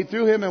things were made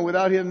through Him, and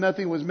without Him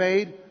nothing was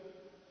made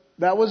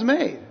that was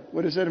made.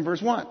 What it said in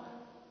verse 1.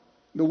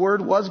 The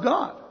Word was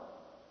God.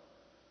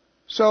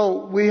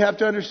 So we have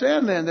to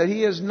understand then that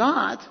He is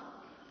not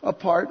a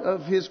part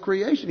of His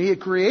creation. He had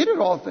created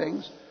all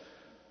things,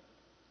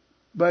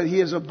 but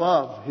He is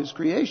above His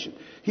creation.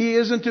 He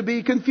isn't to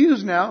be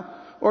confused now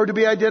or to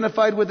be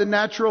identified with the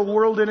natural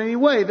world in any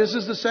way. This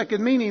is the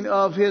second meaning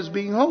of His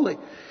being holy.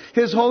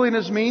 His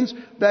holiness means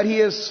that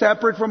He is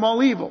separate from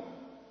all evil.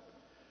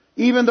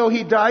 Even though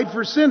He died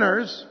for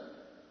sinners,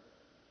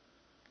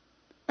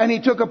 and He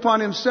took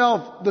upon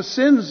Himself the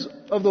sins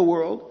of the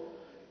world,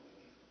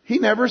 He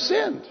never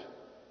sinned.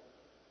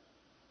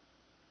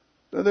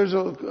 There's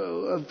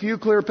a few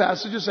clear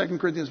passages, 2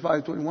 Corinthians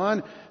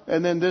 5:21,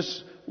 and then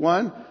this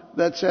one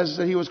that says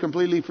that He was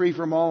completely free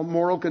from all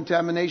moral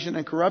contamination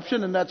and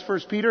corruption, and that's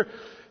 1 Peter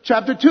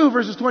chapter 2,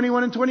 verses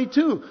 21 and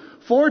 22.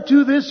 For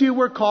to this you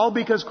were called,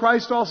 because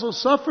Christ also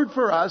suffered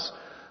for us,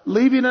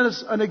 leaving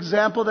us an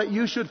example that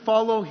you should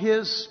follow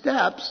His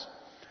steps,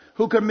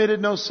 who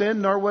committed no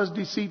sin, nor was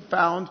deceit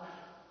found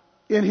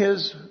in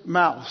His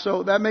mouth.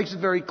 So that makes it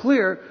very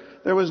clear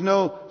there was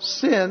no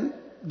sin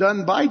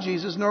done by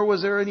Jesus, nor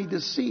was there any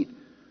deceit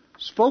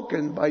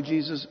spoken by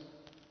Jesus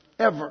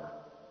ever.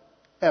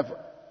 Ever.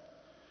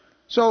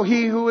 So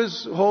He who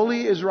is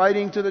holy is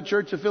writing to the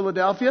church of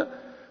Philadelphia,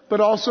 but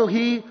also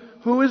He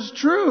who is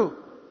true.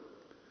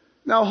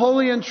 Now,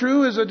 holy and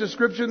true is a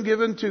description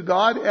given to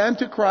God and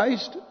to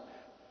Christ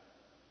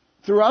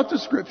throughout the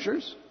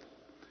Scriptures.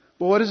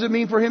 But what does it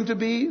mean for Him to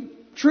be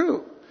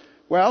true?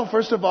 Well,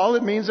 first of all,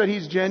 it means that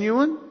He's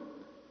genuine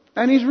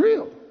and He's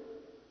real.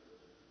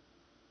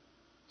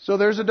 So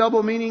there's a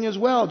double meaning as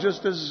well,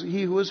 just as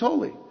He who is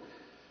holy.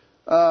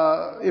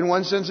 In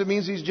one sense, it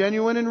means He's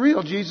genuine and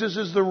real. Jesus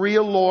is the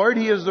real Lord.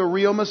 He is the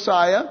real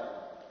Messiah.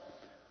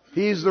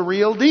 He's the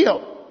real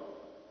deal.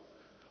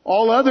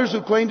 All others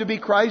who claim to be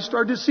Christ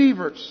are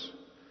deceivers.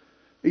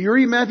 You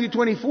read Matthew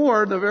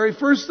 24, the very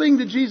first thing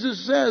that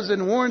Jesus says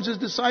and warns His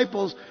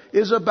disciples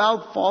is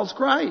about false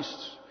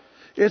Christs.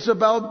 It's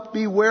about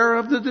beware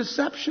of the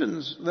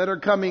deceptions that are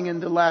coming in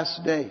the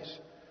last days.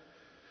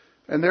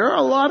 And there are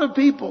a lot of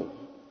people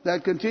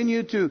that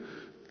continue to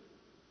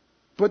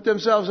put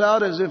themselves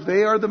out as if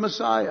they are the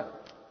Messiah.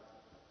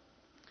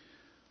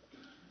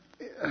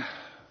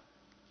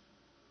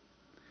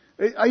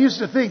 I used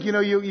to think,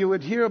 you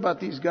would hear about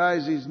these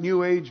guys, these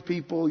New Age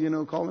people,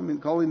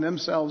 calling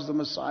themselves the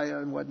Messiah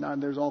and whatnot.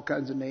 There's all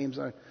kinds of names.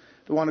 I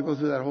don't want to go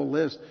through that whole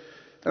list.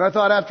 And I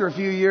thought after a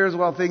few years,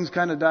 things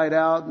kind of died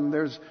out, and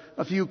there's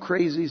a few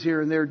crazies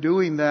here and there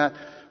doing that.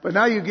 But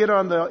now you get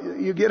on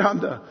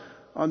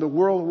the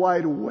World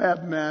Wide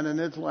Web, man,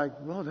 and it's like,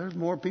 well, there's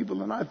more people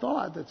than I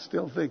thought that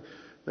still think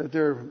that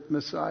they're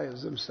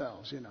messiahs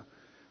themselves,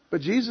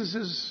 But Jesus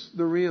is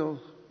the real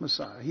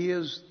Messiah. He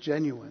is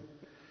genuine.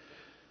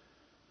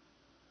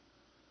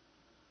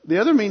 The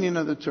other meaning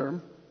of the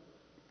term,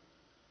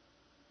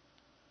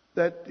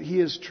 that He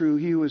is true,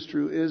 He who is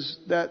true, is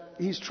that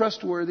He's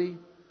trustworthy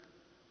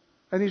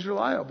and He's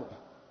reliable.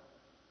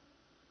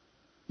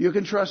 You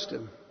can trust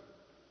Him.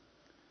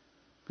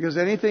 Because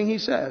anything He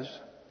says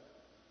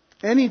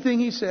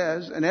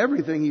and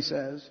everything He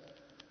says,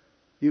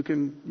 you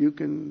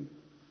can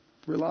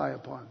rely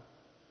upon.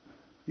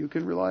 You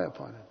can rely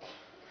upon it.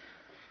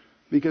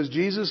 Because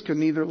Jesus can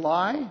neither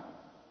lie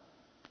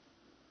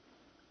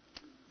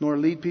nor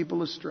lead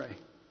people astray.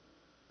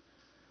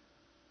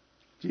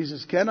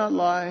 Jesus cannot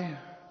lie.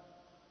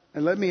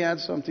 And let me add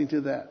something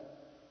to that.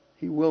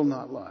 He will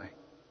not lie.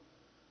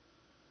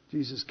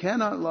 Jesus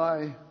cannot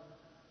lie,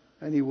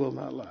 and He will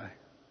not lie.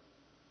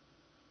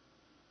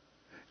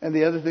 And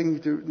the other thing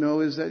to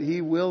know is that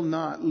He will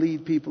not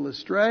lead people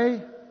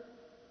astray.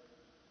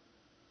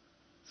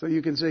 So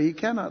you can say He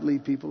cannot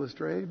lead people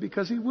astray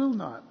because He will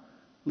not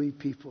lead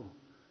people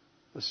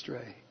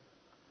astray.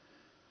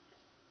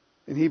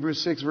 In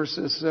Hebrews 6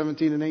 verses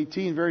 17 and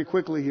 18, very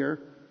quickly here,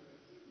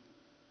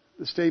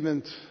 the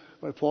statement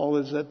by Paul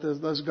is that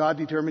thus God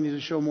determined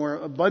to show more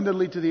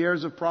abundantly to the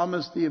heirs of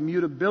promise the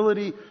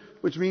immutability,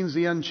 which means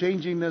the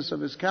unchangingness of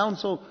His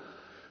counsel,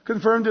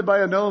 confirmed it by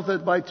an oath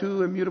that by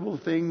two immutable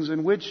things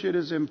in which it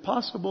is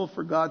impossible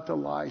for God to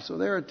lie. So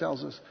there it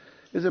tells us,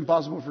 it's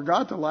impossible for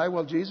God to lie.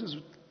 Well, Jesus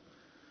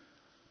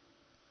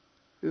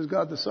is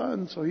God the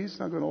Son, so He's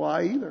not going to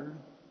lie either.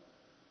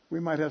 We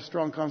might have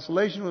strong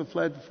consolation. We've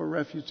fled for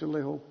refuge to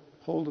lay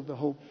hold of the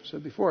hope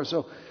said before.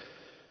 So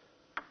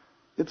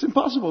it's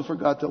impossible for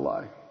God to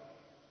lie.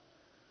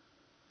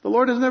 The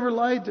Lord has never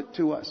lied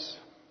to us.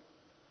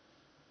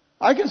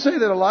 I can say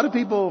that a lot of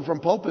people from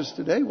pulpits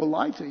today will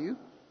lie to you.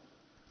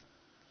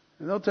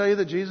 And they'll tell you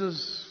that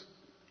Jesus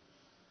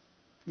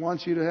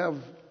wants you to have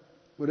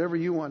whatever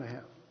you want to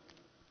have.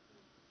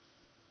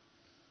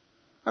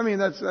 I mean,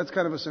 that's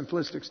kind of a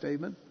simplistic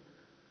statement.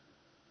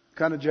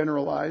 Kind of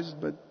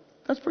generalized, but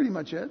that's pretty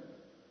much it.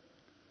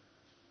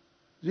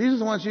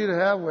 Jesus wants you to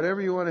have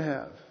whatever you want to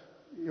have.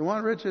 You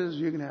want riches,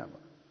 you can have them.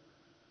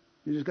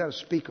 You just got to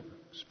speak them.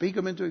 Speak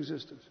them into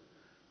existence.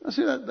 Now,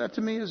 see, that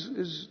to me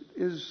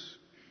is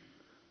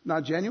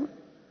not genuine.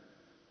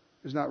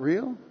 Is not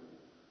real.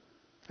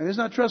 And it's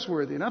not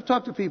trustworthy. And I've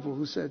talked to people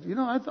who said,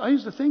 I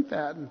used to think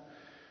that. And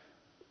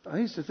I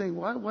used to think,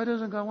 why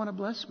doesn't God want to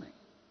bless me?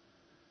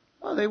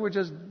 Well, they were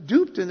just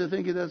duped into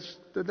thinking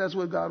that's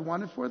what God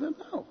wanted for them.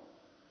 No.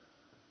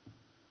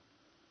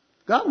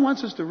 God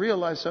wants us to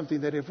realize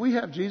something, that if we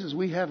have Jesus,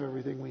 we have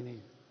everything we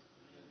need.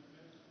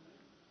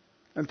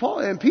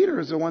 And Peter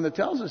is the one that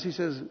tells us, he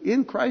says,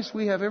 in Christ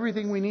we have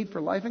everything we need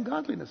for life and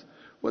godliness.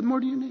 What more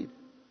do you need?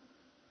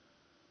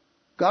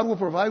 God will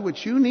provide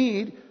what you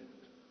need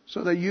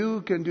so that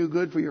you can do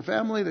good for your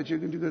family, that you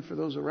can do good for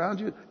those around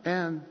you,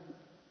 and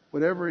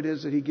whatever it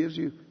is that He gives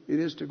you, it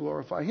is to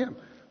glorify Him.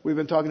 We've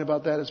been talking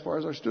about that as far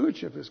as our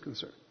stewardship is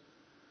concerned.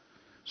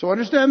 So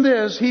understand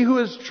this, He who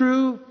is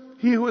true,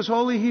 He who is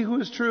holy, He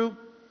who is true,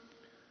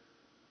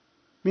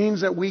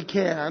 means that we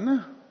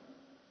can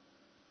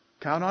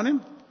count on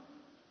Him.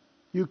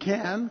 You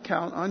can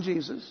count on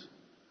Jesus.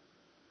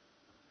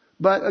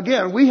 But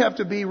again, we have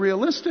to be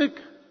realistic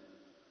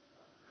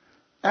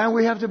and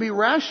we have to be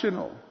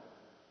rational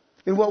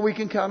in what we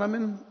can count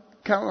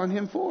on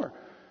Him for.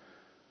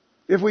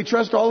 If we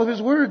trust all of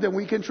His Word, then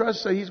we can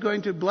trust that He's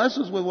going to bless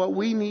us with what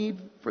we need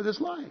for this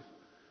life.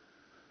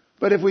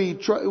 But if we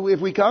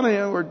count on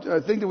Him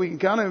or think that we can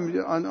count on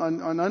Him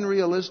on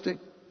unrealistic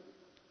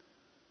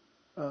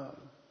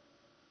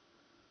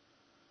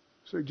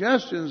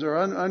suggestions or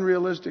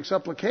unrealistic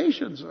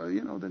supplications,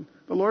 then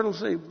the Lord will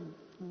say,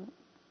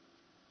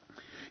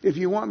 if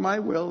you want my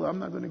will, I'm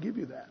not going to give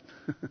you that.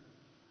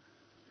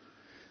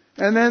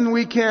 And then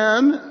we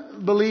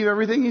can believe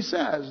everything He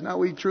says. Now,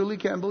 we truly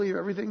can believe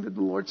everything that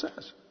the Lord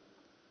says.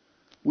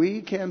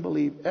 We can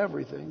believe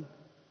everything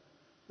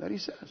that He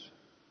says.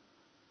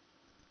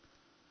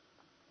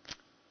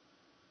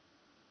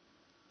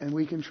 And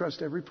we can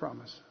trust every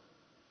promise.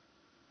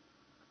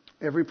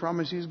 Every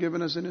promise He's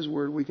given us in His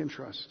Word, we can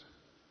trust.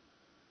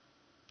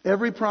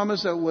 Every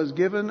promise that was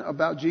given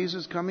about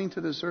Jesus coming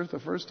to this earth the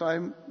first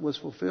time was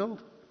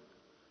fulfilled.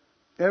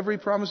 Every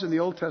promise in the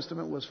Old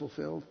Testament was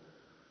fulfilled.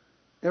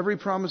 Every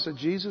promise that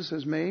Jesus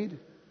has made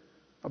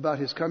about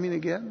His coming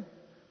again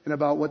and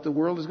about what the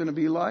world is going to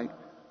be like,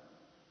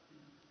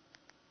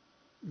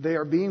 they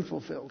are being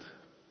fulfilled.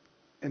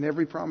 And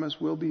every promise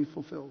will be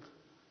fulfilled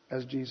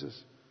as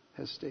Jesus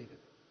has stated.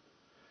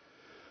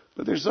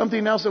 But there's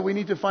something else that we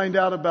need to find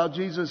out about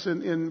Jesus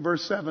in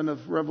verse 7 of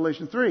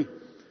Revelation 3.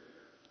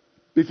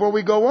 Before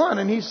we go on,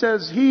 and he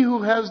says, He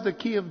who has the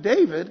key of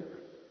David,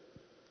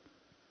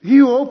 He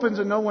who opens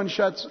and no one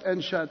shuts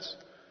and shuts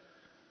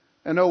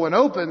and no one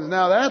opens.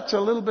 Now that's a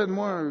little bit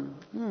more,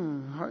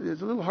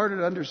 it's a little harder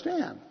to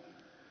understand.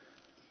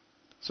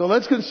 So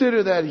let's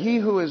consider that He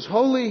who is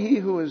holy, He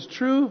who is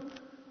true,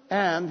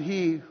 and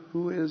He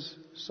who is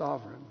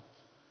sovereign.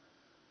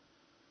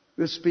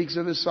 This speaks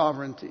of His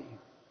sovereignty.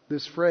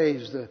 This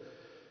phrase, the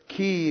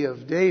key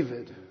of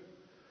David,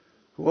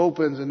 who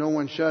opens and no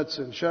one shuts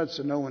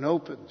and no one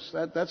opens.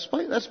 That's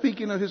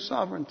speaking of His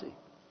sovereignty.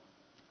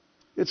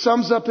 It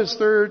sums up His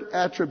third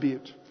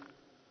attribute.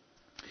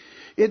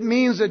 It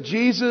means that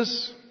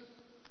Jesus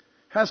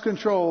has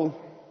control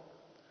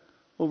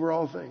over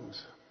all things.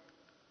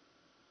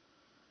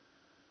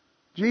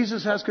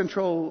 Jesus has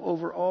control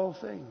over all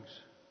things.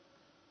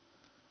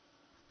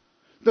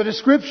 The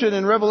description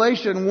in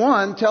Revelation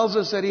 1 tells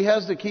us that He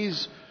has the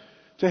keys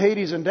to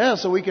Hades and death,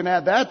 so we can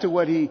add that to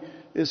what He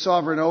is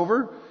sovereign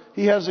over.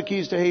 He has the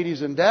keys to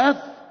Hades and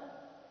death.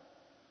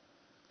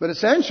 But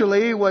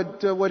essentially,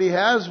 what He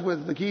has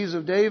with the keys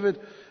of David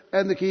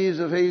and the keys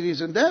of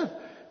Hades and death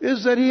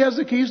is that He has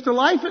the keys to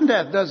life and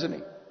death, doesn't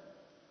He?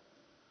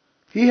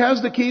 He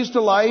has the keys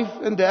to life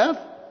and death.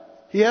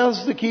 He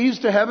has the keys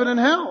to heaven and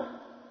hell.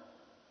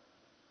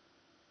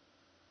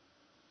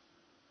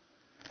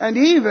 And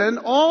even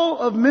all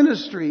of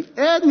ministry,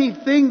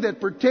 anything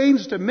that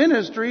pertains to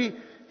ministry,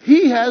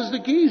 He has the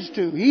keys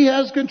to. He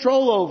has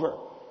control over.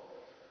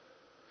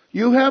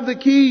 You have the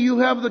key, you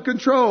have the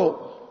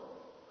control.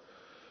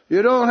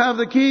 You don't have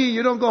the key,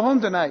 you don't go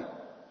home tonight.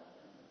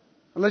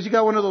 Unless you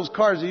got one of those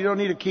cars that you don't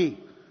need a key.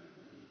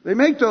 They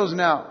make those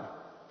now.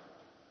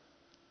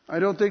 I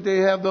don't think they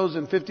have those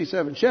in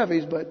 57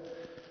 Chevys, but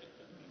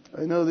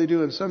I know they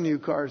do in some new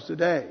cars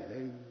today.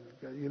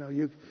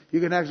 You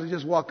can actually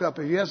just walk up.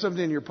 If you have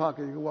something in your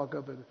pocket, you can walk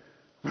up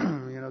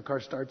and, car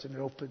starts and it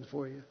opens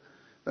for you.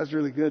 That's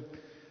really good.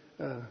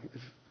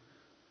 If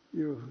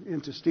you're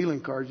into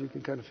stealing cars, you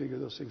can kind of figure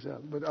those things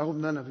out. But I hope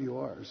none of you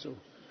are, so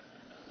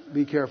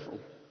be careful.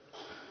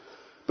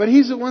 But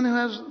He's the one who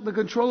has the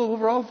control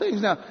over all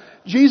things. Now,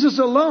 Jesus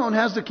alone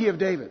has the key of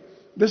David.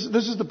 This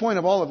is the point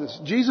of all of this.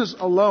 Jesus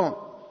alone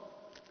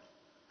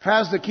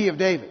has the key of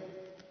David.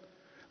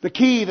 The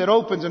key that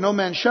opens and no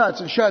man shuts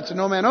and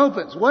no man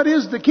opens. What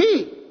is the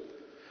key?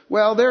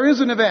 Well, there is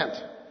an event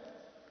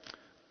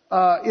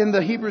in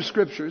the Hebrew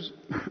Scriptures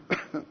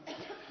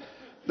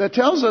that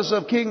tells us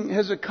of King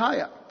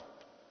Hezekiah,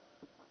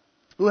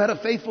 who had a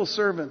faithful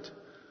servant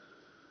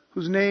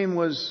whose name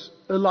was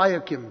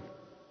Eliakim.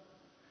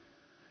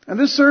 And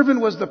this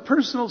servant was the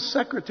personal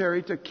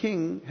secretary to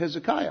King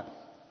Hezekiah.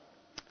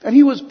 And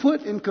he was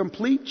put in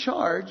complete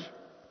charge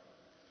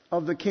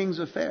of the king's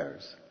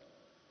affairs.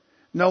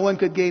 No one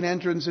could gain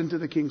entrance into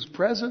the king's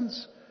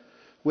presence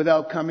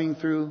without coming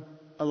through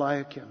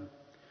Eliakim.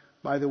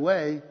 By the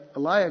way,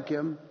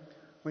 Eliakim,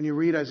 when you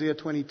read Isaiah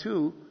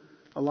 22,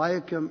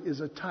 Eliakim is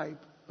a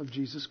type of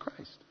Jesus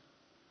Christ.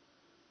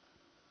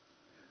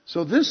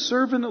 So this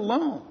servant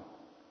alone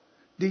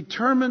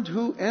determined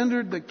who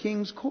entered the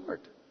king's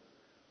court.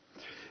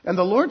 And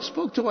the Lord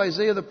spoke to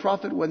Isaiah the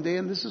prophet one day,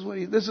 and this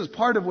is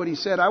part of what he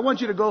said. I want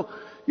you to go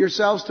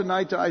yourselves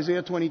tonight to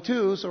Isaiah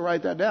 22, so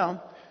write that down.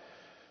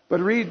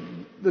 But read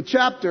the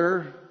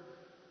chapter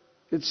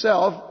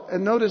itself,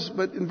 and notice,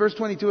 but in verse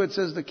 22 it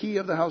says, the key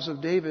of the house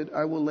of David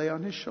I will lay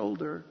on his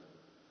shoulder,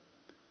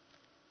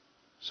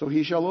 so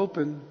he shall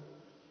open,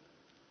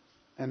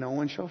 and no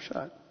one shall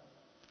shut.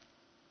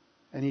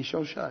 And he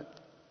shall shut,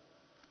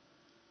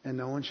 and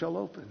no one shall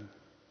open.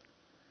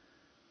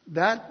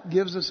 That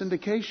gives us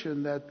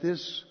indication that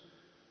this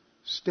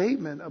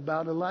statement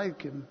about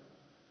Eliakim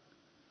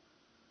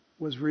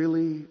was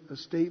really a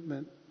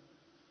statement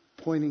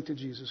pointing to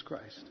Jesus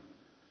Christ.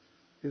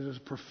 It is a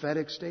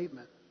prophetic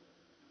statement.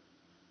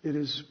 It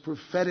is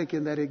prophetic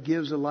in that it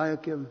gives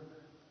Eliakim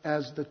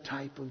as the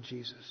type of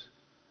Jesus.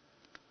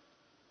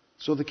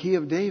 So the key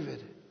of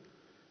David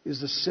is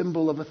the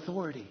symbol of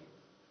authority.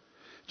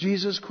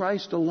 Jesus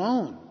Christ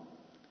alone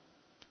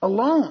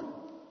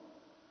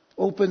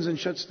opens and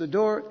shuts the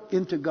door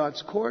into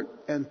God's court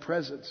and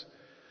presence.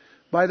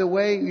 By the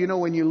way,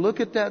 when you look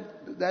at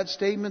that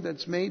statement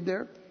that's made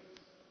there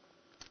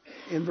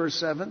in verse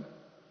 7,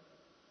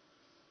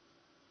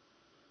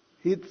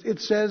 it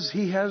says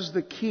he has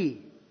the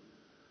key.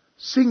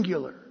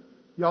 Singular.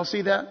 Y'all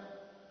see that?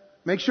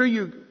 Make sure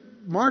you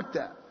mark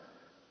that.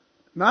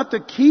 Not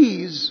the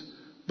keys,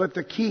 but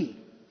the key.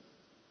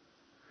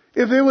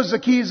 If it was the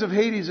keys of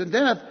Hades and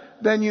death,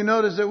 then you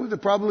notice there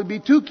would probably be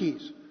two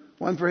keys.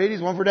 One for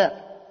Hades, one for death.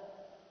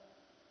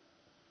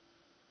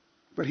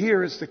 But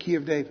here it's the key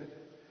of David.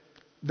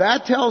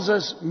 That tells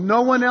us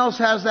no one else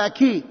has that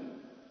key.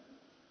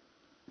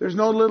 There's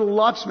no little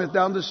locksmith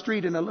down the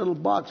street in a little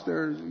box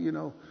there,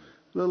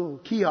 little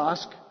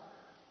kiosk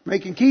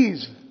making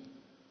keys.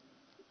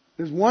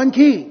 There's one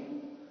key,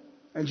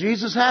 and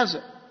Jesus has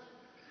it.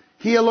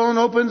 He alone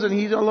opens and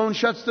He alone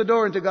shuts the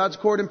door into God's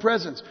court and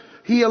presence.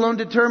 He alone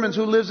determines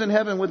who lives in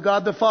heaven with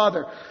God the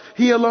Father.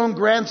 He alone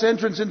grants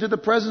entrance into the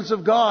presence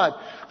of God.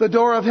 The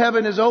door of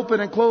heaven is open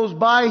and closed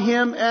by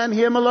Him and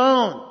Him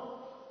alone.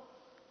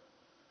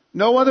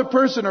 No other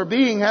person or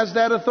being has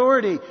that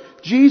authority.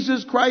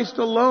 Jesus Christ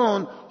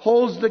alone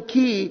holds the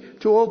key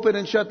to open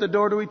and shut the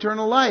door to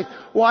eternal life.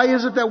 Why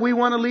is it that we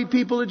want to lead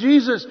people to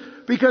Jesus?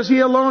 Because He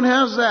alone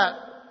has that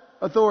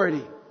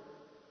authority.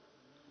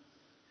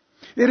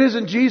 It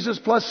isn't Jesus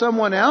plus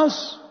someone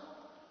else.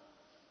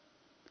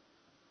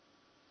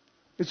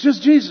 It's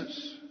just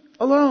Jesus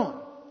alone.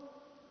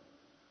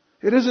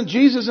 It isn't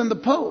Jesus and the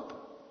Pope.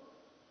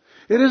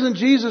 It isn't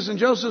Jesus and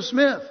Joseph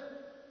Smith.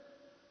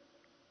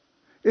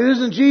 It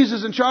isn't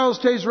Jesus and Charles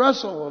Taze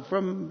Russell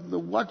from the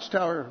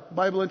Watchtower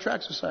Bible and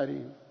Tract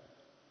Society.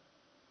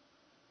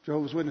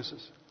 Jehovah's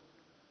Witnesses.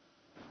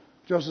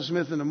 Joseph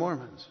Smith and the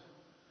Mormons.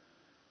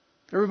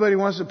 Everybody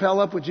wants to pal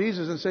up with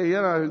Jesus and say,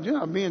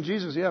 yeah, me and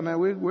Jesus, yeah, man,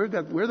 we're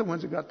the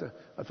ones that got the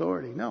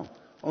authority. No,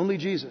 only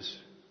Jesus.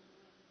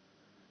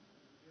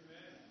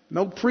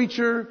 No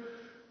preacher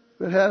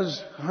that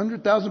has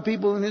 100,000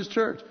 people in his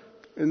church.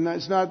 And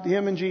it's not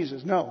him and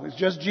Jesus. No, it's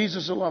just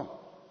Jesus alone.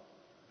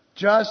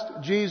 Just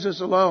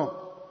Jesus alone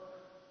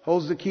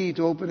holds the key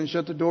to open and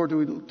shut the door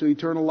to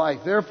eternal life.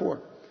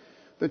 Therefore,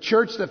 the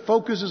church that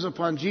focuses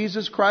upon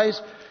Jesus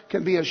Christ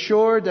can be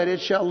assured that it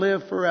shall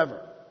live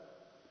forever.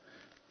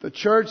 The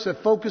church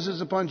that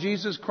focuses upon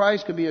Jesus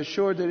Christ can be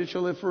assured that it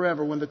shall live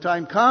forever. When the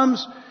time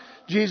comes,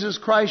 Jesus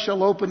Christ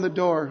shall open the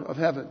door of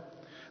heaven.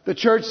 The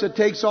church that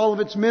takes all of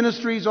its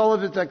ministries, all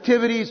of its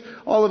activities,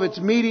 all of its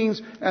meetings,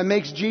 and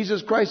makes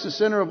Jesus Christ the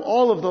center of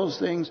all of those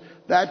things,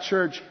 that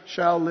church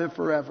shall live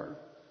forever.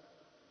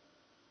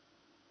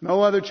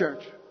 No other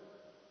church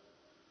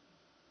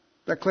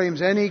that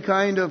claims any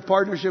kind of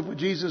partnership with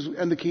Jesus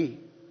and the key.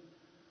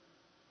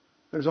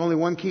 There's only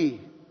one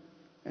key,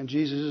 and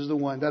Jesus is the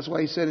one. That's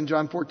why He said in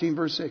John 14,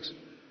 verse 6,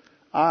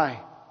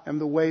 I am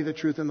the way, the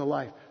truth, and the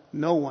life.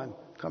 No one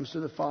comes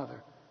to the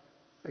Father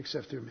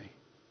except through me.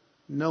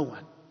 No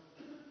one.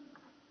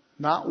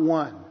 Not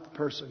one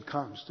person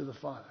comes to the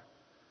Father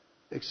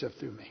except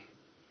through me.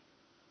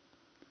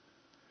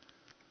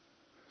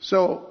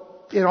 So,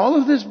 in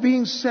all of this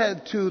being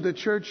said to the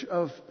church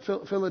of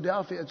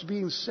Philadelphia, it's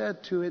being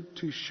said to it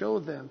to show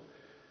them,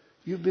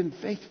 you've been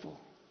faithful.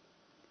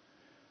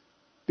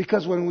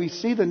 Because when we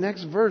see the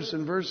next verse,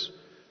 in verse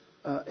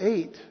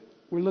 8,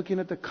 we're looking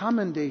at the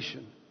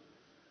commendation.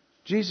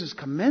 Jesus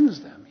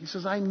commends them. He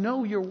says, I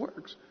know your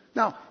works.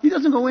 Now, He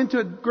doesn't go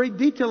into great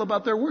detail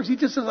about their works. He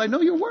just says, I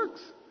know your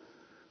works.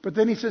 But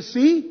then He says,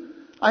 see,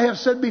 I have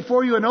set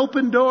before you an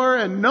open door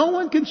and no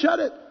one can shut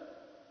it.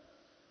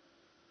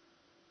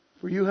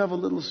 For you have a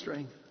little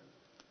strength,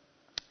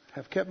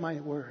 have kept my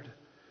word,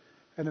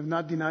 and have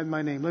not denied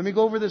my name. Let me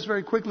go over this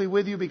very quickly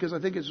with you because I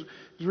think it's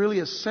really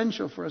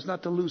essential for us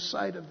not to lose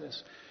sight of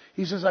this.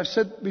 He says, I've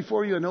set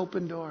before you an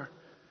open door,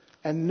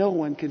 and no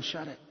one can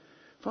shut it.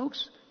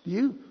 Folks, do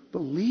you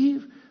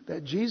believe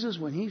that Jesus,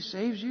 when He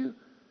saves you,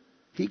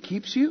 He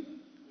keeps you?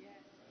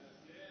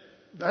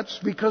 That's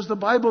because the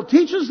Bible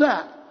teaches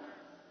that.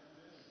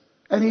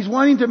 And He's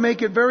wanting to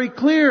make it very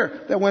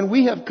clear that when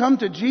we have come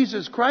to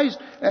Jesus Christ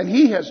and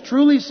He has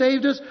truly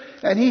saved us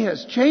and He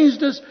has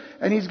changed us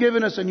and He's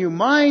given us a new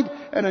mind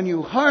and a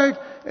new heart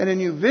and a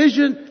new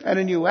vision and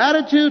a new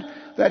attitude,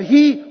 that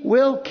He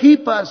will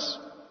keep us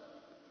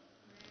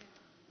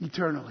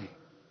eternally.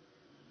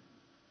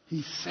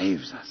 He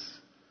saves us.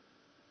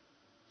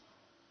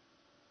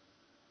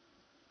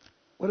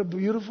 What a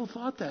beautiful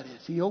thought that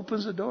is. He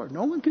opens the door.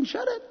 No one can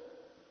shut it.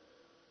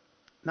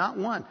 Not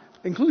one.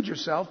 Include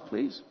yourself,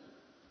 please.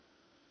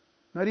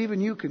 Not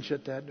even you can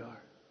shut that door.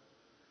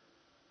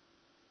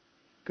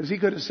 Because He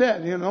could have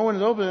said, no one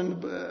is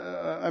open.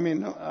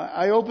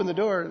 I open the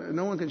door.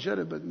 No one can shut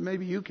it, but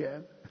maybe you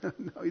can.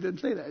 No, He didn't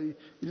say that.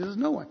 He says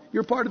no one.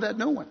 You're part of that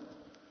no one.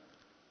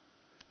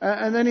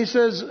 And then He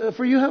says,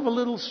 for you have a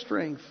little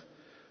strength.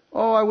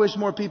 Oh, I wish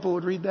more people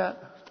would read that.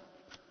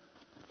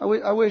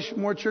 I wish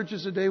more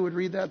churches today would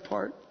read that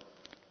part.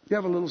 You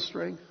have a little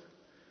strength.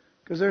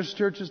 Because there's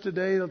churches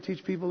today that'll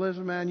teach people,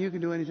 listen, man, you can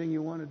do anything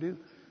you want to do.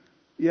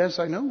 Yes,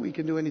 I know we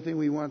can do anything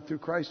we want through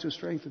Christ who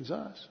strengthens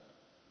us.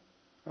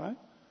 Right?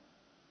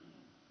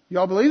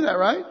 Y'all believe that,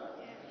 right?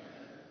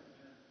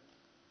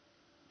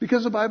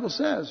 Because the Bible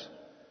says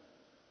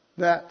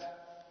that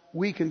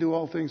we can do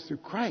all things through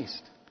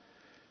Christ.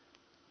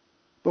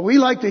 But we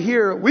like to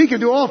hear, we can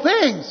do all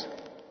things.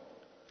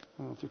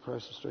 Oh, through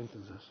Christ who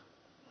strengthens us.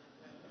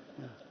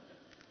 Yeah.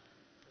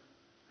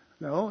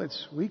 No,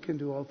 it's we can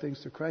do all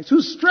things through Christ who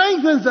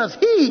strengthens us.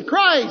 He,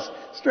 Christ,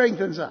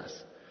 strengthens us.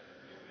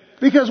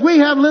 Because we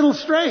have little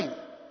strength.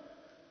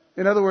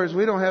 In other words,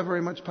 we don't have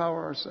very much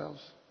power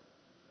ourselves.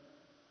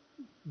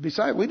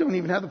 Besides, we don't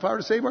even have the power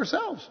to save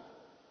ourselves.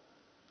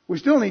 We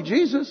still need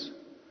Jesus.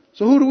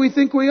 So who do we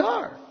think we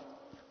are?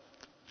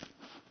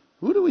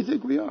 Who do we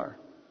think we are?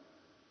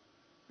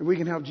 If we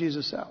can help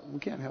Jesus out.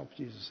 We can't help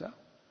Jesus out.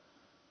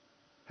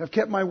 Have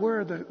kept my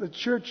word. The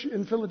church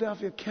in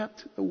Philadelphia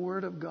kept the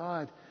word of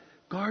God.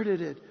 Guarded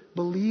it.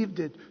 Believed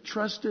it.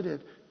 Trusted it.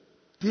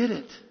 Did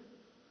it.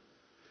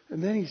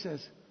 And then he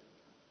says,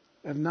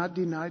 have not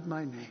denied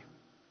my name.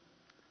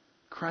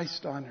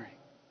 Christ honoring.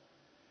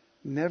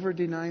 Never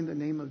denying the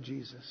name of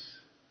Jesus.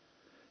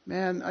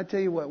 Man, I tell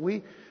you what,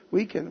 we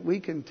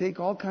can take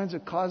all kinds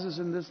of causes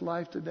in this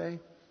life today.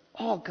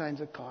 All kinds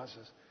of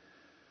causes.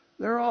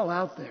 They're all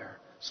out there.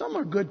 Some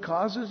are good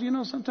causes.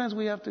 Sometimes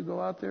we have to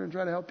go out there and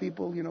try to help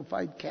people,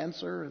 fight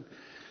cancer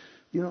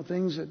and,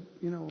 things that,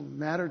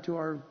 matter to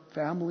our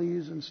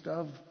families and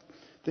stuff.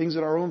 Things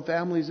that our own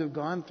families have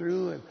gone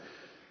through.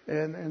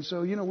 And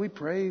so, we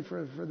pray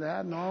for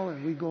that and all,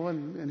 and we go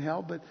and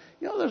help. But,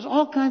 there's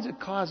all kinds of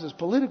causes,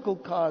 political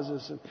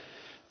causes, and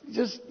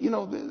just,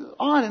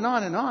 on and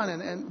on and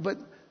on. But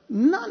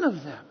none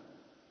of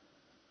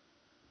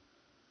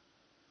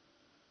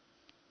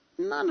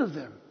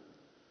them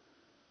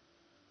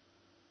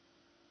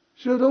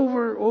should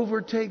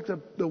overtake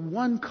the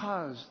one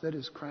cause that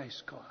is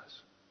Christ's cause.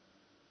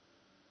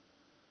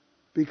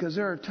 Because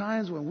there are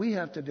times when we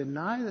have to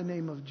deny the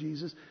name of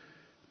Jesus,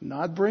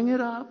 not bring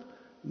it up,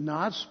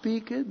 not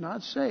speak it,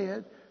 not say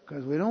it,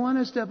 because we don't want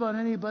to step on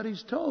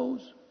anybody's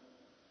toes.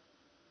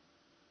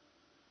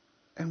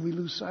 And we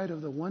lose sight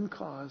of the one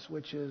cause,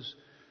 which is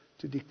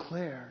to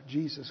declare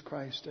Jesus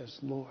Christ as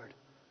Lord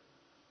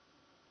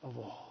of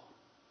all.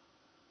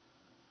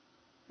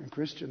 And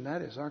Christian,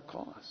 that is our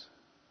cause.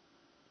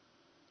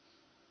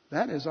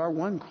 That is our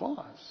one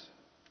cause.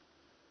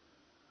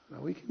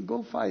 Now, we can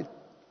go fight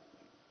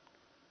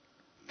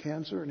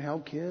cancer and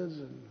help kids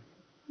and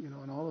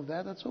and all of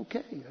that. That's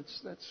okay.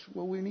 That's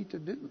what we need to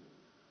do.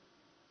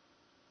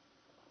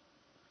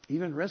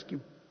 Even rescue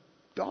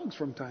dogs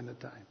from time to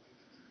time.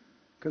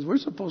 Because we're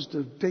supposed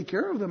to take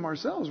care of them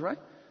ourselves, right?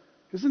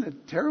 Isn't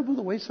it terrible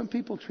the way some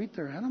people treat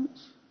their animals?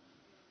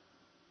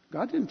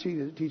 God didn't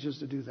teach us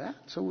to do that.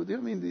 So,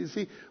 you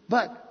see,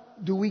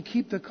 but do we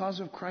keep the cause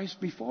of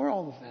Christ before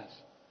all of this?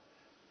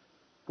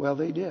 Well,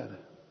 they did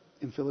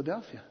in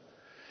Philadelphia.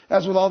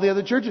 As with all the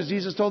other churches,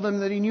 Jesus told them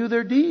that He knew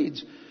their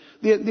deeds.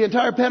 The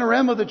entire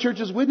panorama of the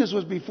church's witness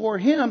was before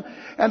Him,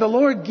 and the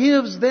Lord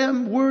gives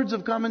them words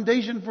of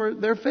commendation for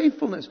their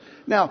faithfulness.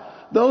 Now,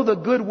 though the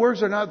good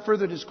works are not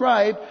further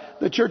described,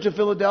 the Church of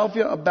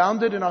Philadelphia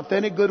abounded in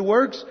authentic good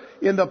works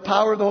in the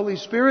power of the Holy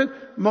Spirit,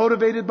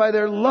 motivated by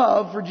their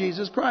love for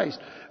Jesus Christ.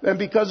 And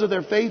because of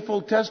their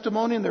faithful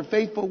testimony and their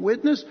faithful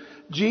witness,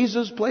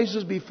 Jesus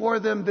places before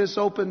them this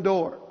open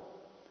door.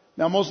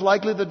 Now, most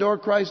likely the door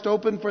Christ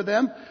opened for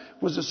them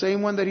was the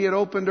same one that He had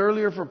opened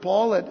earlier for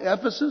Paul at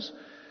Ephesus,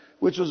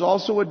 which was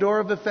also a door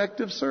of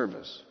effective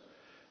service.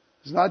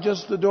 It's not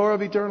just the door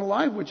of eternal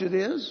life, which it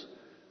is,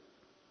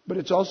 but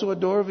it's also a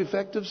door of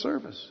effective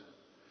service.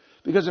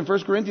 Because in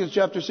 1 Corinthians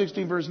chapter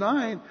 16 verse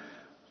 9,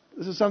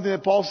 this is something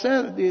that Paul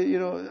said,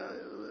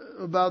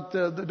 about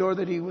the door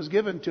that he was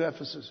given to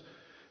Ephesus.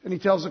 And he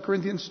tells the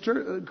Corinthian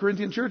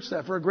church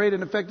that, for a great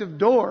and effective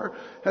door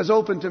has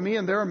opened to me,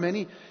 and there are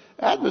many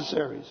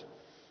adversaries.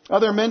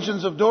 Other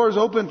mentions of doors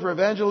open for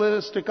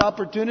evangelistic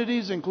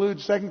opportunities include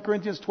 2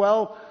 Corinthians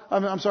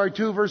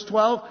 2 verse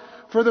 12.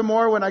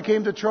 Furthermore, when I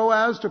came to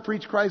Troas to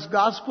preach Christ's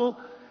gospel,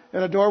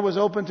 and a door was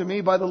opened to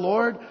me by the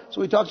Lord.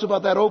 So he talks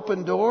about that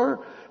open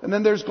door. And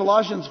then there's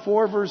Colossians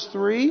 4 verse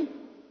 3.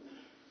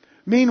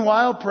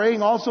 Meanwhile,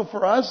 praying also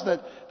for us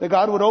that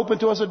God would open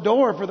to us a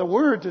door for the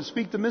word to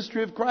speak the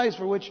mystery of Christ,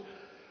 for which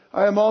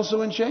I am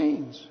also in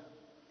chains.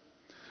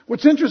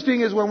 What's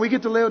interesting is when we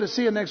get to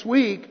Laodicea next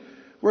week,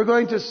 we're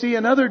going to see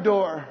another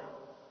door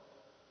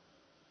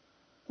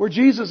where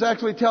Jesus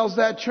actually tells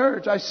that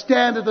church, I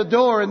stand at the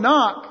door and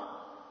knock.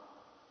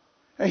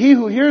 And he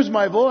who hears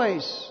my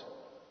voice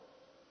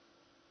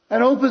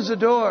and opens the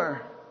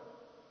door,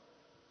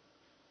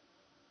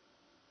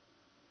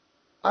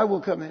 I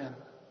will come in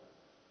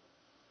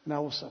and I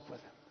will sup with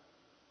him.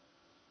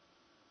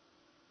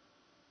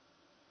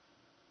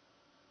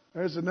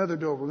 There's another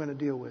door we're going to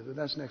deal with, and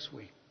that's next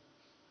week.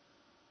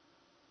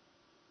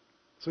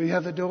 So you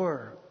have the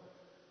door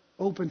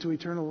open to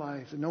eternal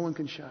life that no one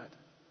can shut.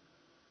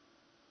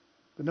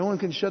 But no one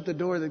can shut the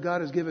door that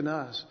God has given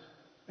us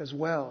as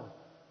well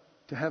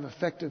to have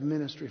effective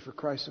ministry for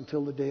Christ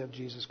until the day of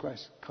Jesus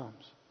Christ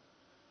comes.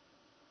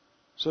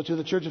 So to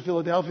the church of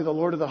Philadelphia, the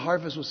Lord of the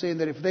harvest was saying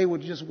that if they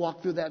would just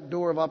walk through that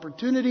door of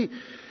opportunity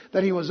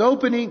that he was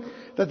opening,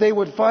 that they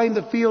would find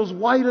the fields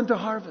white unto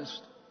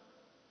harvest.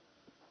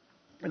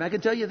 And I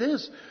can tell you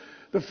this,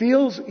 the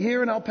fields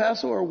here in El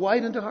Paso are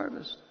white unto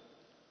harvest.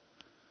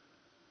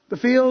 The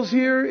fields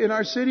here in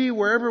our city,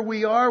 wherever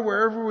we are,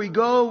 wherever we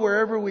go,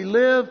 wherever we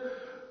live,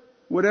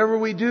 whatever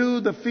we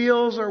do, the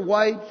fields are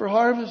white for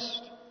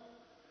harvest.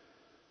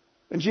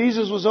 And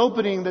Jesus was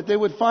opening that they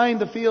would find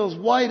the fields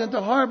white unto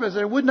harvest.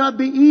 And it would not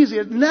be easy.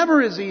 It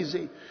never is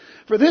easy.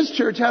 For this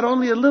church had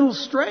only a little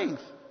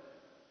strength.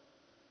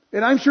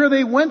 And I'm sure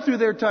they went through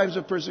their times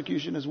of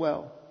persecution as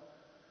well.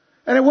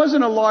 And it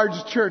wasn't a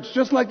large church,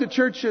 just like the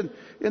church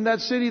in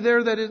that city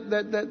there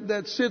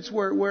that sits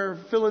where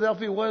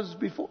Philadelphia was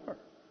before.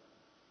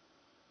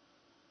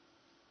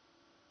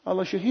 Al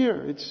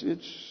Shahir,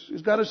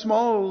 it's got a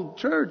small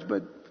church,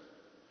 but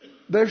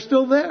they're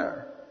still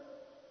there.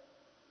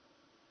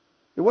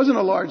 It wasn't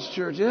a large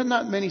church. It had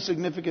not many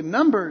significant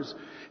numbers.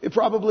 It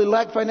probably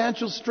lacked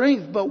financial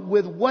strength, but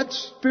with what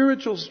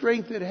spiritual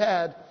strength it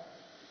had,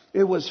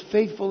 it was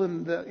faithful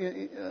in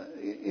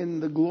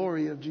the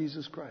glory of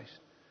Jesus Christ.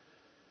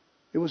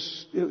 It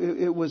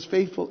was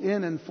faithful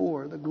in and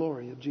for the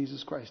glory of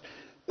Jesus Christ.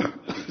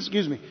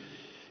 Excuse me.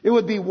 It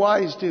would be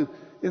wise to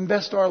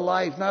invest our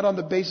life not on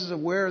the basis of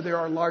where there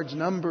are large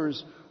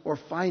numbers or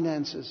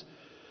finances,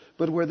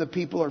 but where the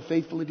people are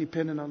faithfully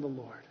dependent on the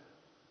Lord.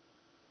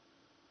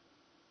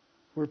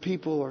 Where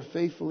people are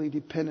faithfully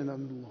dependent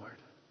on the Lord.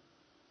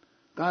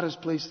 God has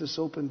placed this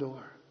open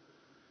door,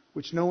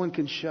 which no one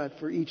can shut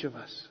for each of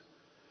us.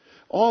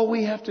 All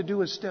we have to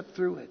do is step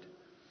through it.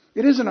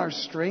 It isn't our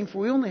strength.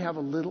 We only have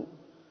a little.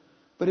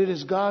 But it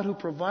is God who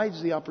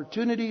provides the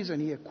opportunities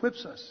and He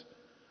equips us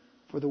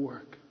for the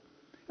work.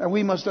 And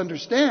we must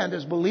understand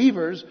as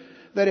believers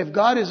that if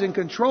God is in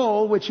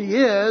control, which He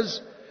is,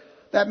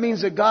 that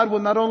means that God will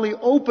not only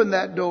open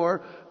that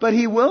door, but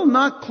He will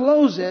not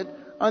close it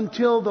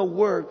until the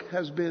work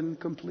has been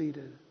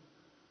completed.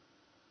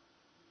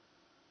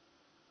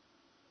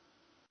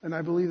 And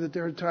I believe that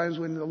there are times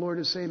when the Lord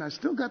is saying, I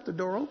still got the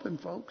door open,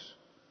 folks.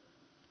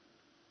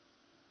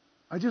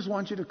 I just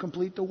want you to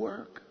complete the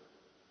work.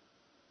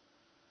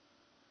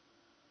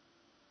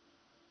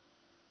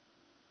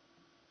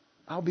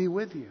 I'll be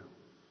with you.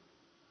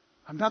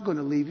 I'm not going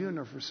to leave you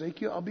nor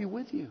forsake you. I'll be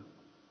with you.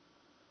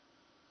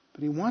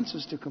 But He wants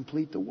us to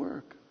complete the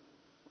work.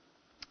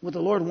 What the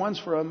Lord wants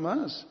from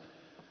us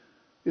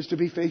is to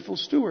be faithful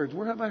stewards.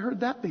 Where have I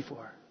heard that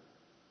before?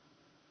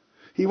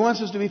 He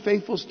wants us to be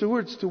faithful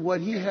stewards to what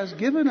He has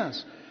given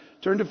us.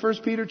 Turn to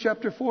 1 Peter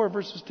chapter 4,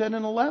 verses 10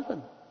 and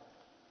 11.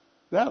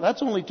 Yeah,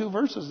 that's only 2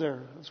 verses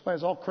there. That's why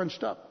it's all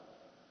crunched up.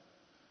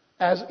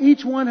 As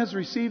each one has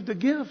received a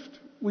gift.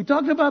 We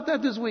talked about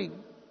that this week.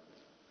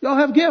 Y'all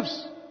have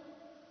gifts.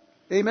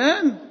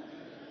 Amen?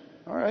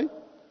 All right.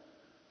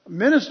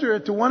 Minister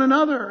to one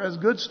another as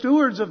good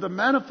stewards of the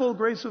manifold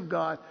grace of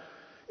God.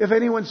 If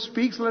anyone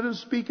speaks, let him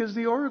speak as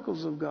the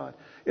oracles of God.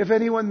 If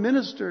anyone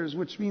ministers,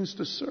 which means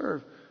to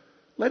serve,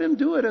 let him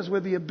do it as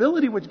with the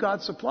ability which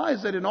God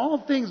supplies, that in all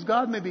things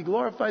God may be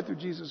glorified through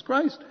Jesus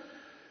Christ,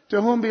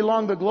 to whom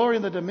belong the glory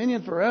and the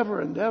dominion forever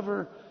and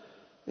ever.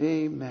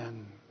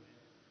 Amen.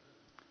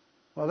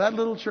 Well, that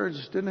little church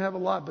didn't have a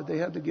lot, but they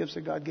had the gifts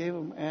that God gave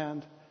them,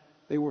 and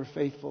they were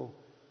faithful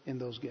in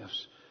those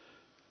gifts.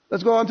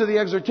 Let's go on to the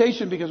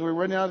exhortation because we're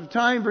running out of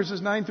time. Verses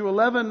 9 through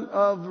 11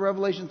 of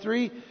Revelation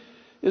 3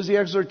 is the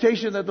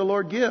exhortation that the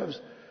Lord gives.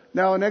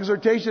 Now, an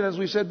exhortation, as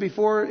we said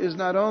before, is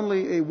not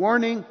only a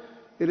warning,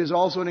 it is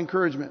also an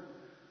encouragement.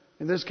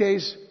 In this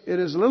case, it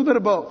is a little bit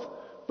of both.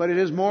 but it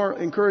is more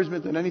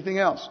encouragement than anything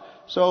else.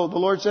 So the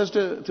Lord says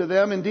to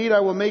them, indeed,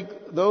 I will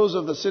make those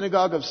of the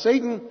synagogue of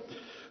Satan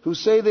who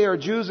say they are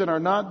Jews and are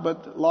not,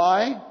 but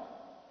lie.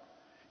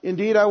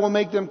 Indeed, I will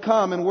make them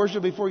come and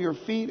worship before your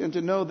feet and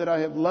to know that I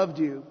have loved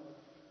you.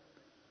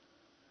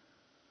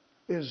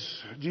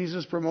 Is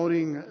Jesus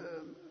promoting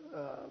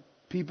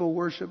people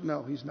worship?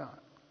 No, He's not.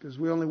 Because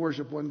we only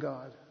worship one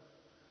God.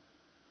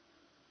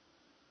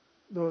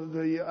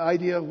 The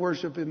idea of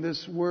worship in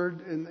this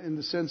word, in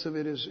the sense of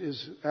it,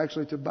 is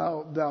actually to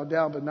bow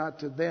down, but not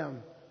to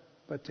them,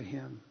 but to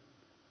Him,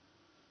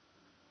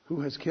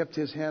 who has kept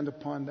His hand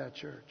upon that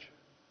church.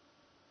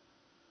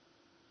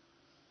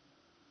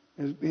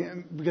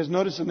 Because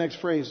notice the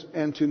next phrase,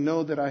 and to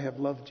know that I have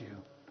loved you.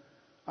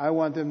 I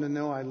want them to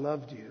know I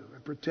loved you, I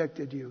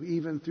protected you,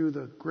 even through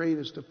the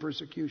greatest of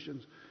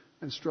persecutions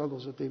and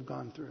struggles that they've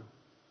gone through.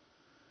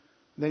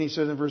 Then He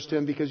says in verse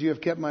 10, because you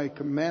have kept my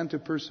command to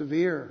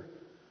persevere,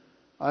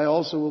 I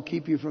also will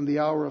keep you from the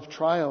hour of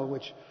trial,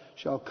 which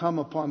shall come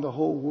upon the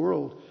whole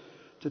world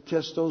to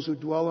test those who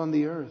dwell on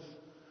the earth.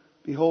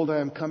 Behold, I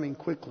am coming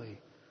quickly.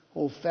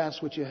 Hold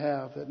fast what you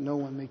have, that no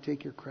one may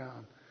take your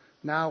crown.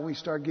 Now we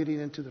start getting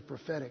into the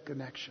prophetic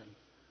connection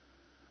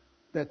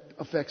that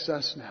affects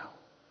us now.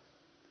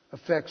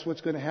 Affects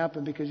what's going to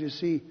happen, because you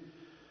see,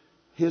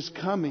 His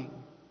coming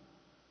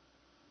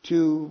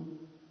to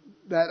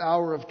that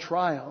hour of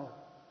trial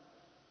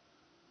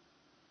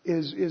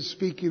is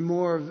speaking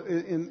more of,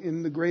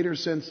 in the greater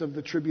sense of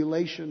the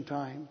tribulation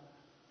time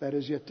that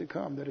is yet to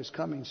come, that is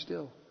coming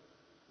still.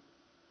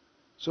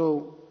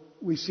 So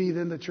we see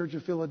then the Church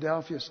of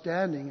Philadelphia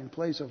standing in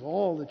place of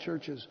all the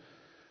churches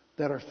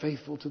that are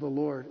faithful to the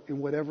Lord in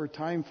whatever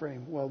time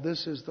frame. Well,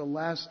 this is the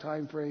last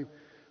time frame,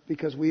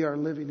 because we are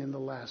living in the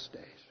last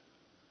days.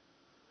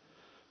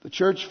 The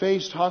church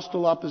faced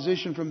hostile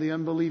opposition from the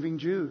unbelieving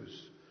Jews.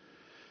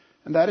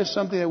 And that is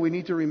something that we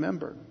need to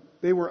remember.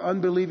 They were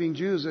unbelieving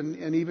Jews,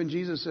 and even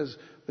Jesus says,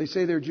 they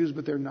say they're Jews,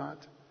 but they're not.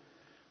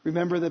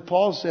 Remember that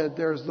Paul said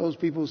there's those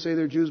people who say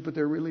they're Jews, but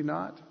they're really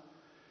not.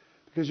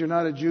 Because you're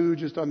not a Jew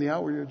just on the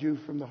outward, you're a Jew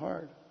from the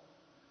heart.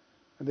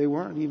 And they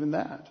weren't even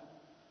that.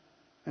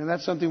 And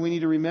that's something we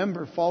need to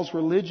remember. False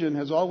religion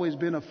has always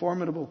been a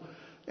formidable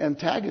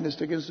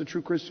antagonist against the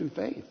true Christian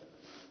faith.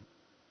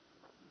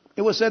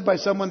 It was said by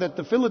someone that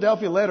the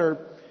Philadelphia letter,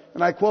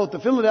 and I quote, the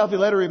Philadelphia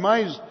letter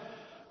reminds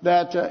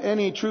that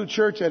any true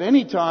church at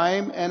any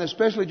time, and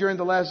especially during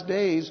the last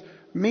days,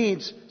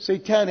 meets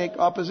satanic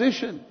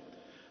opposition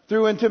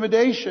through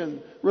intimidation,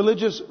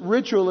 religious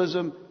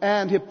ritualism,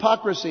 and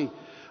hypocrisy.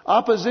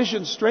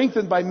 Opposition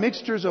strengthened by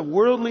mixtures of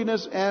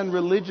worldliness and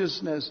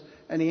religiousness.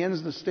 And he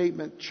ends the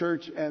statement,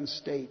 church and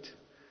state.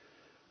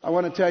 I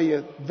want to tell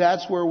you,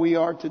 that's where we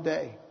are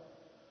today.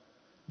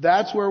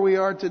 That's where we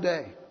are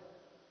today.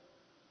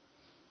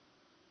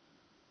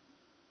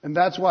 And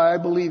that's why I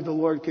believe the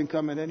Lord can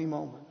come at any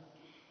moment.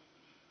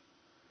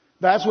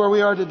 That's where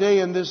we are today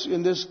in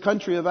this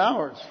country of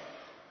ours.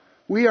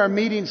 We are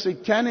meeting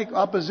satanic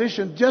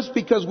opposition just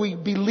because we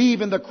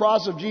believe in the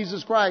cross of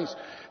Jesus Christ.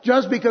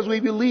 Just because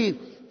we believe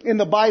in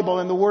the Bible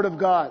and the Word of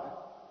God.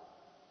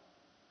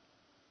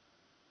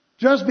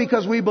 Just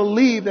because we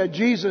believe that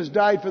Jesus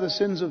died for the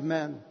sins of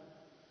men.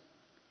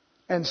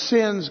 And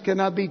sins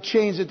cannot be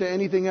changed into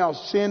anything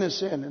else. Sin is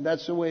sin, and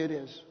that's the way it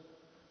is.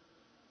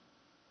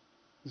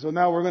 So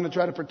now we're going to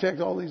try to protect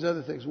all these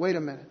other things. Wait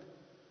a minute.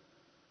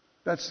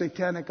 That's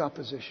satanic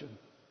opposition.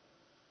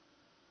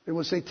 It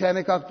was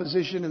satanic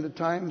opposition in the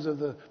times of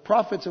the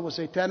prophets. It was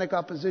satanic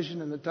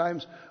opposition in the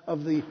times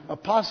of the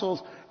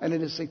apostles. And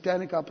it is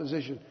satanic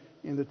opposition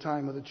in the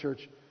time of the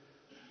church.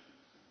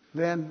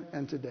 Then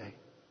and today.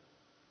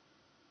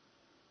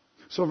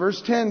 So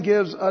verse 10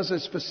 gives us a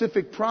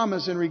specific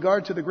promise in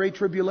regard to the Great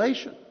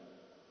Tribulation.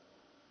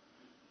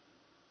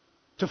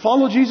 To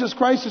follow Jesus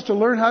Christ is to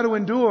learn how to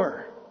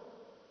endure.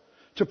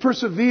 To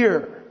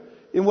persevere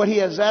in what He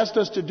has asked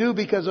us to do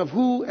because of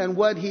who and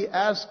what He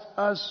asked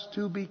us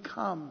to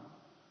become.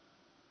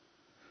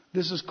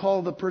 This is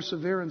called the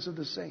perseverance of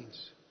the saints.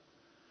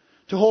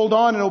 To hold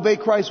on and obey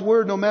Christ's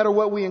word no matter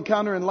what we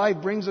encounter in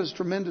life brings us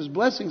tremendous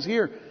blessings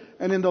here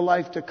and in the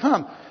life to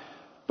come.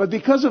 But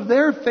because of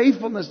their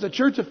faithfulness, the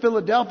Church of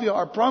Philadelphia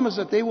are promised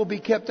that they will be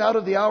kept out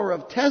of the hour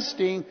of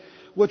testing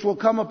which will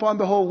come upon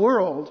the whole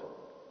world.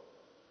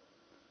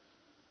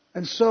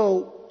 And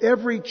so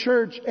every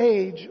church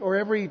age or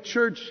every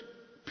church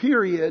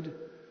period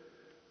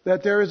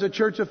that there is a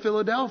Church of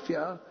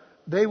Philadelphia,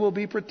 they will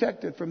be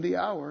protected from the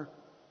hour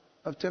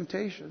of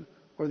temptation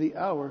or the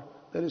hour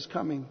that is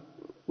coming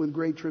with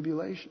great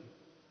tribulation.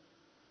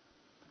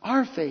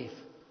 Our faith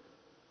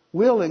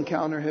will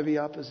encounter heavy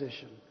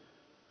opposition.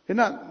 It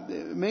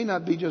may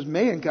not be just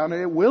may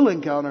encounter, it will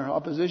encounter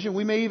opposition.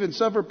 We may even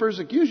suffer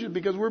persecution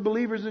because we're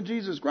believers in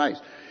Jesus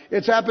Christ.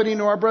 It's happening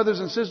to our brothers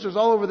and sisters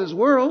all over this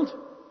world.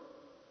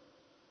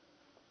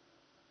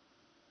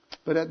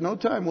 But at no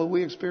time will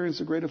we experience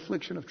the great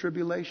affliction of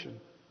tribulation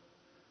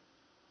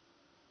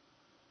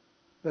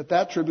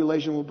that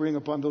tribulation will bring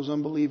upon those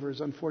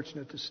unbelievers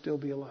unfortunate to still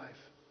be alive.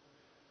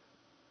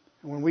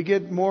 And when we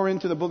get more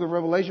into the book of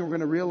Revelation, we're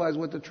going to realize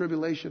what the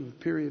tribulation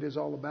period is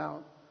all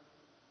about.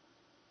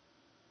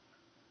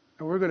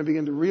 And we're going to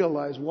begin to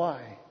realize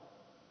why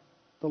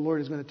the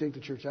Lord is going to take the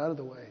church out of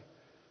the way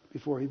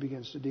before He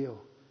begins to deal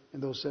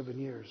in those 7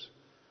 years.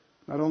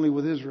 Not only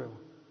with Israel,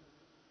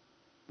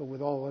 but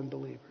with all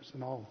unbelievers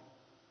and all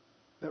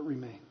that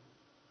remain.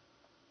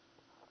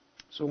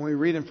 So when we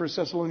read in 1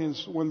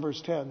 Thessalonians 1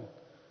 verse 10,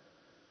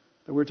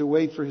 that we're to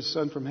wait for His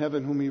Son from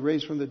heaven, whom He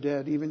raised from the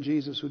dead, even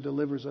Jesus, who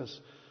delivers us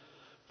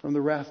from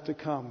the wrath to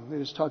come.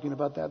 It is talking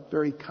about that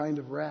very kind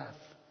of wrath.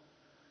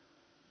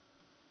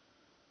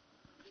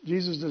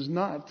 Jesus does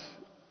not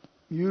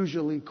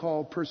usually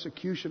call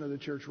persecution of the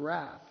church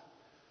wrath.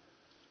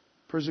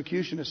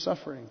 Persecution is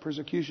suffering.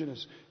 Persecution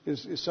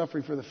is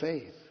suffering for the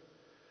faith.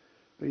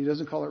 But He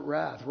doesn't call it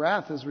wrath.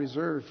 Wrath is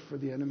reserved for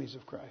the enemies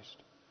of Christ.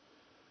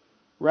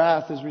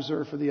 Wrath is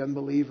reserved for the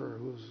unbeliever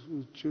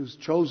who's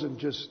chosen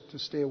just to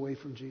stay away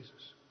from Jesus.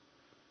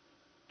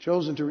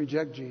 Chosen to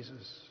reject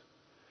Jesus.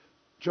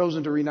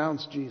 Chosen to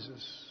renounce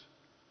Jesus.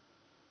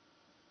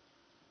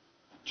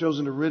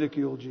 Chosen to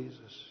ridicule Jesus.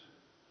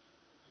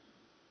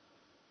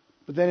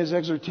 But then His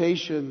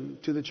exhortation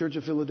to the church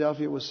of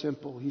Philadelphia was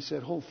simple. He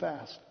said, hold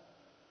fast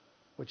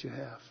what you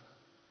have.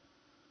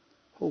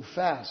 Hold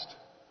fast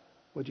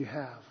what you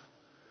have.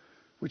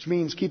 Which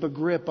means keep a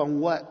grip on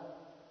what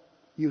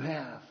you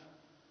have.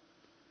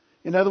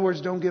 In other words,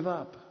 don't give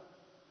up.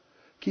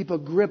 Keep a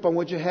grip on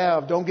what you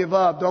have. Don't give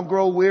up. Don't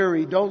grow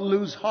weary. Don't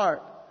lose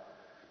heart.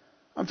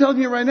 I'm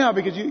telling you right now,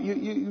 because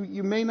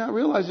you may not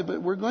realize it,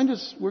 but we're going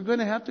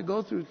to have to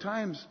go through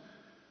times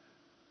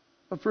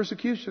of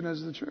persecution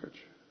as the church.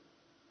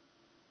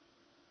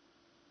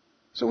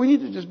 So we need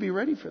to just be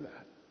ready for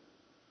that.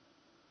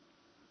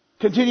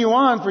 Continue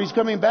on, for He's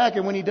coming back,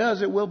 and when He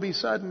does, it will be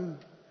sudden.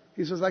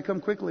 He says, I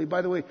come quickly.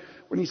 By the way,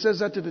 when He says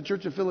that to the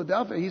church of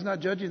Philadelphia, He's not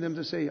judging them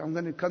to say, I'm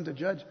going to come to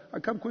judge. I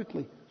come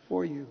quickly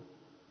for you.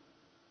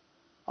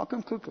 I'll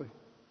come quickly.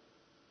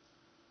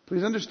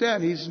 Please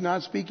understand, He's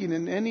not speaking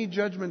in any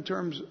judgment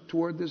terms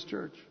toward this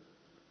church.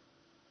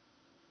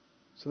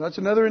 So that's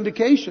another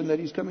indication that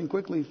He's coming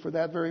quickly for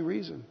that very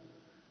reason.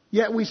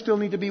 Yet we still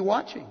need to be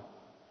watching.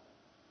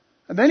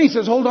 And then He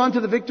says, hold on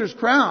to the victor's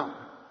crown.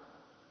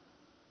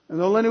 And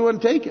don't let anyone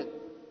take it.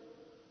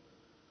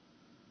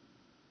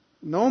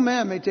 No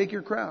man may take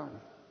your crown.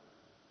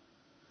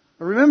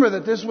 But remember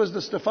that this was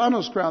the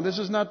Stephanos crown. This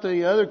is not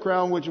the other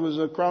crown, which was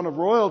a crown of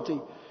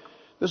royalty.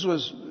 This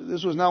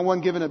was not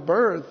one given at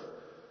birth,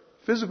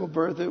 physical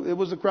birth. It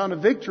was the crown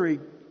of victory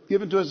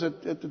given to us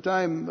at the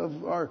time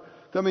of our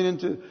coming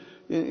into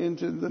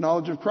the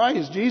knowledge of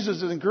Christ.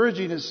 Jesus is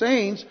encouraging His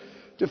saints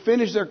to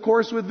finish their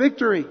course with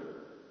victory.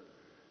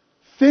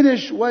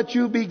 Finish what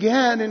you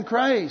began in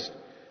Christ.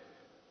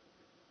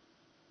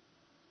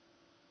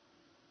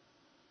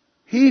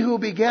 He who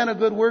began a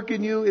good work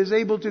in you is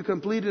able to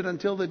complete it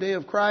until the day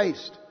of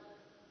Christ.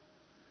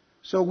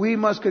 So we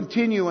must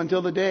continue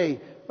until the day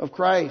of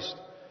Christ.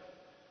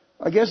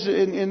 I guess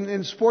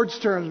in sports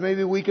terms,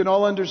 maybe we can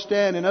all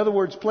understand. In other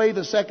words, play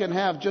the second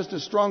half just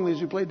as strongly as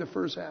you played the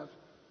first half.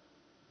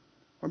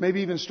 Or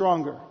maybe even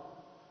stronger.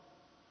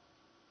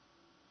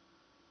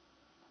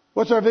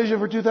 What's our vision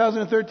for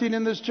 2013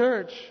 in this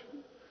church?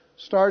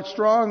 Start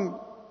strong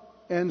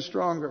and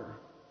stronger.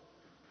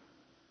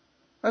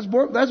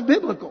 That's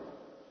biblical.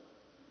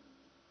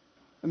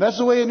 And that's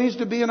the way it needs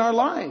to be in our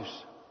lives.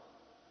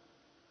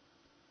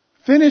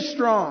 Finish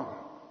strong.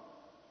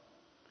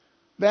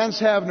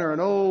 Vance Havner, an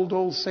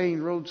old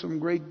saint, wrote some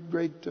great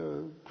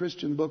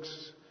Christian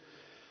books.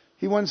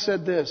 He once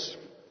said this.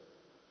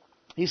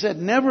 He said,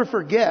 never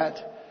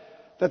forget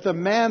that the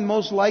man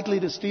most likely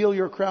to steal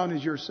your crown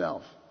is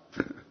yourself.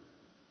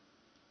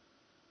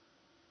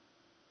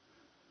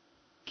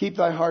 Keep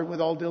thy heart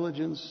with all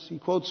diligence. He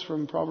quotes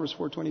from Proverbs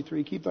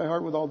 4:23. Keep thy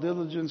heart with all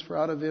diligence, for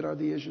out of it are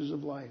the issues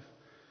of life.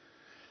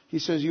 He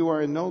says you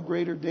are in no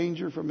greater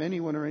danger from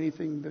anyone or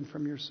anything than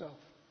from yourself.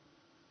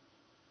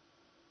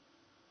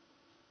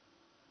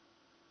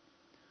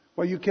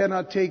 Well, you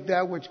cannot take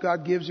that which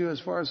God gives you as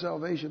far as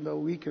salvation, though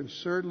we can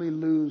certainly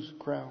lose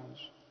crowns.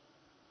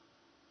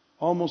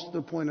 Almost to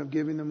the point of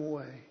giving them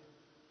away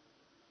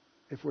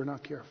if we're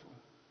not careful.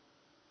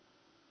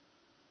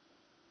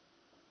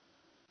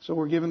 So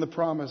we're given the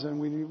promise, and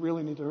we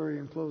really need to hurry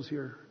and close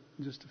here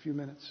in just a few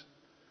minutes.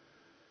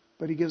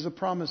 But He gives a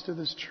promise to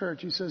this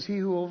church. He says, he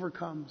who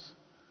overcomes,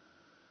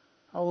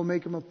 I will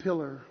make him a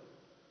pillar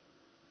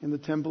in the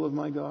temple of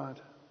my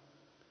God,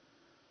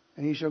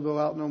 and he shall go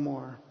out no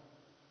more.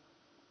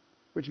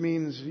 Which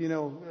means,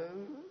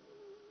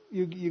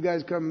 you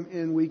guys come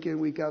in,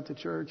 week out to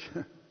church,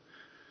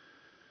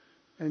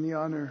 and you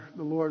honor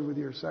the Lord with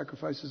your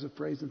sacrifices of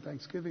praise and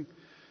thanksgiving.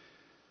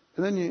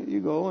 And then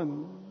you go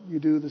and you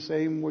do the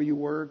same where you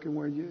work and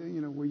where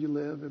you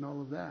live and all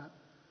of that.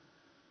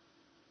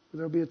 But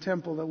there'll be a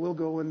temple that will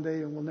go one day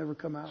and will never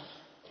come out.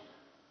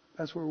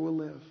 That's where we'll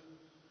live.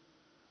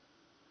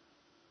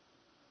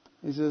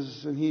 He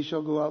says, and he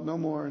shall go out no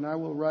more, and I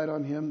will write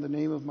on him the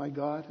name of my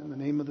God and the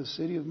name of the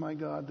city of my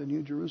God, the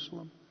New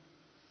Jerusalem,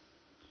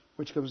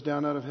 which comes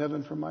down out of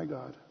heaven from my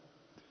God,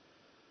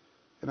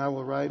 And I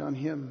will write on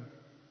him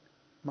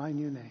my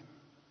new name.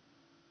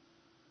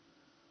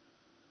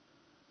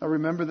 Now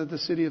remember that the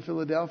city of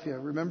Philadelphia,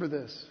 remember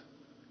this,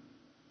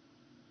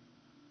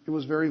 it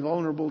was very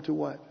vulnerable to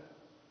what?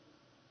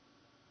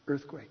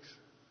 Earthquakes.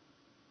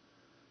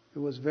 It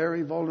was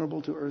very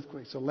vulnerable to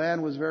earthquakes. The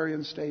land was very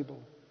unstable.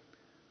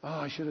 Oh,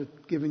 I should have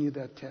given you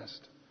that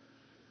test.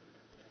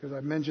 Because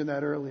I mentioned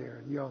that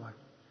earlier. And y'all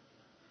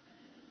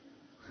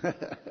like...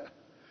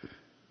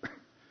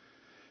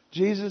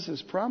 Jesus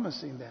is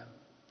promising them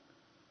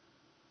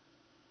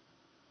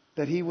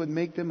that he would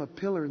make them a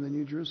pillar in the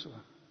New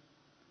Jerusalem.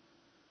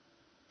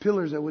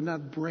 Pillars that would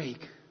not break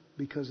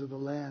because of the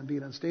land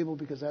being unstable,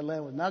 because that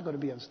land was not going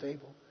to be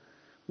unstable.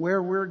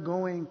 Where we're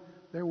going,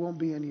 there won't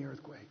be any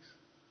earthquakes.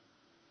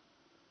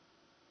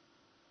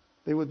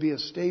 They would be a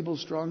stable,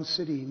 strong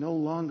city, no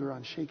longer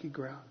on shaky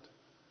ground.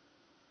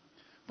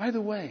 By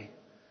the way,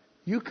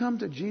 you come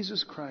to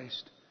Jesus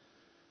Christ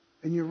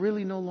and you're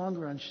really no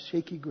longer on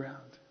shaky ground.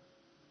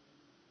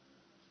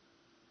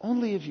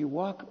 Only if you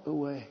walk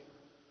away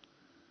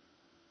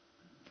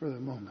for the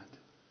moment.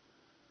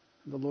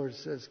 And the Lord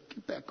says,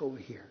 get back over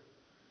here.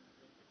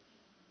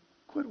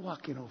 Quit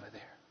walking over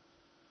there.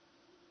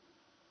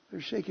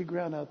 There's shaky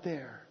ground out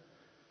there.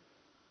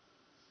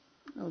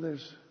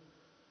 There's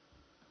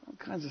all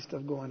kinds of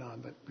stuff going on,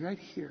 but right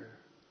here,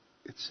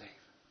 it's safe.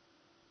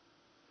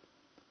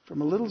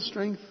 From a little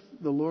strength,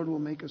 the Lord will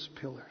make us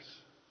pillars.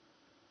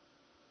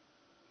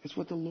 It's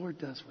what the Lord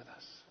does with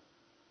us.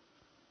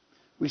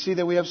 We see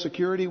that we have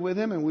security with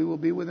Him, and we will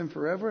be with Him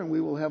forever, and we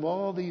will have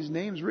all these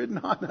names written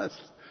on us.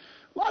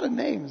 A lot of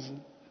names.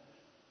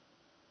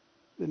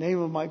 The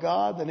name of my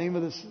God, the name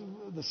of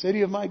the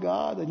city of my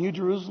God, the New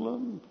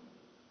Jerusalem,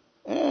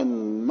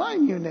 and my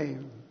new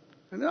name.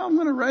 And now I'm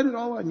going to write it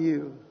all on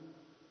you.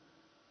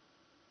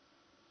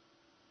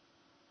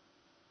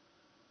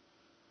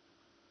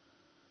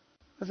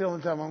 That's the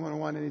only time I'm going to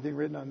want anything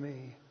written on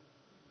me.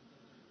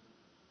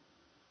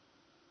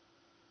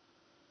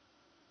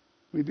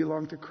 We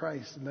belong to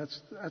Christ, and that's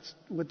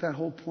what that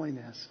whole point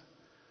is.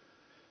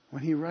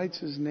 When He writes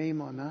His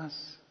name on us,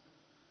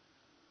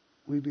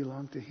 we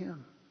belong to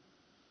Him.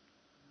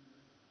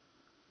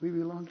 We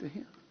belong to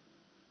Him.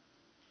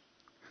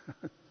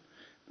 Isn't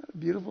that a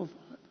beautiful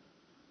thought?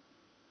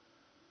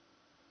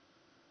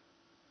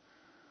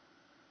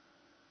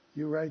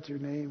 You write your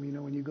name,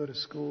 when you go to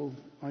school,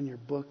 on your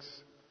books,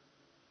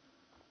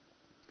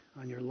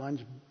 on your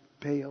lunch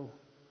pail.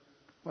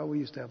 Well, we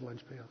used to have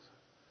lunch pails.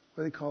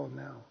 What do they call them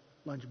now?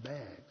 Lunch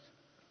bags.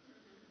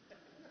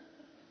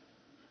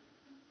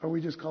 Or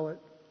we just call it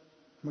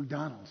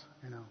McDonald's,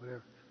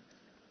 whatever.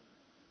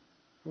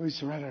 We used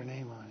to write our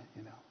name on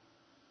it,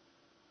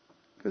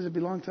 because it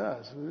belonged to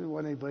us. We didn't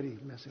want anybody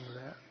messing with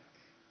that.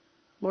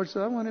 Lord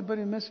said, I don't want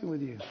anybody messing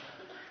with you.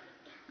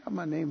 I got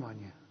my name on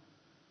you.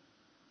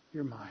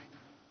 You're mine.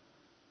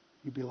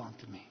 You belong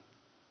to me.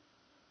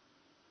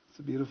 It's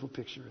a beautiful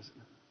picture, isn't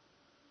it?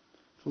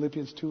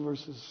 Philippians 2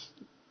 verses,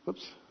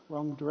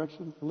 wrong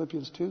direction.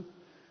 Philippians 2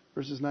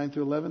 verses 9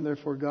 through 11.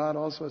 Therefore God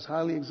also has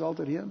highly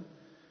exalted Him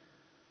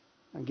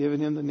and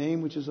given Him the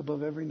name which is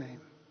above every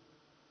name,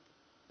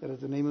 that at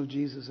the name of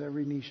Jesus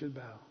every knee should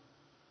bow,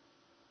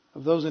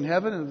 of those in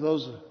heaven and of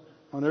those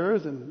on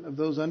earth and of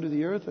those under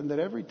the earth, and that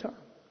every tongue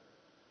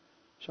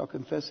shall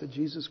confess that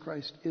Jesus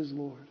Christ is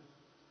Lord,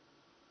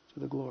 to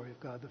the glory of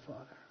God the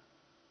Father.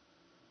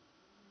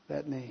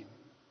 That name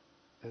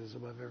that is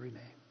above every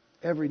name.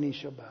 Every knee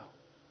shall bow.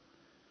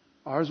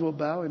 Ours will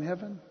bow in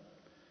heaven,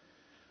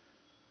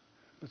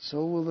 but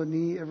so will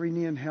every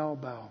knee in hell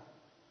bow.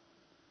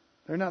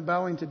 They're not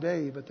bowing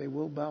today, but they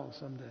will bow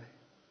someday.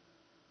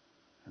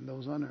 And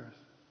those on earth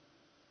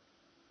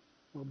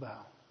will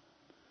bow.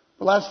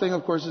 The last thing,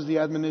 of course, is the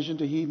admonition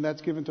to heed, and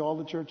that's given to all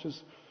the churches,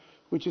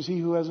 which is he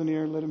who has an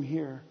ear, let him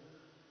hear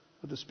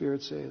what the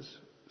Spirit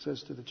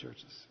says to the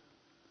churches.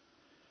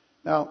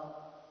 Now,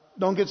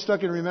 don't get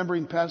stuck in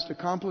remembering past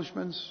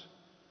accomplishments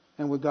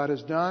and what God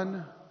has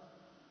done,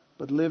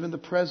 but live in the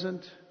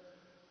present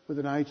with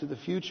an eye to the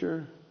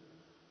future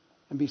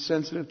and be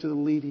sensitive to the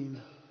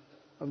leading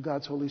of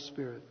God's Holy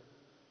Spirit.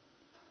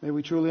 May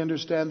we truly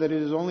understand that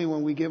it is only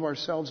when we give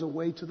ourselves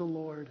away to the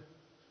Lord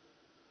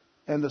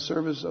and the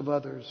service of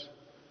others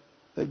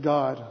that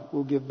God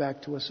will give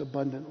back to us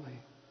abundantly.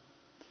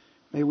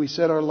 May we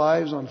set our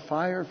lives on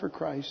fire for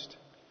Christ,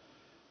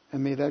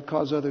 and may that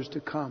cause others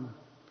to come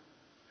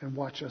and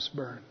watch us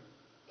burn.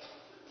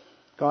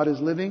 God is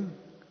living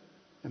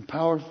and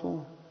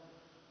powerful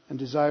and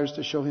desires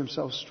to show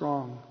Himself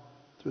strong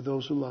through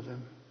those who love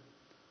Him.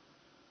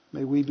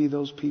 May we be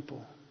those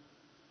people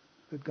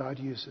that God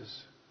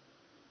uses.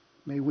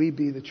 May we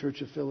be the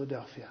Church of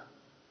Philadelphia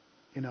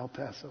in El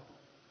Paso.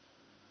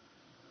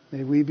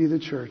 May we be the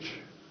church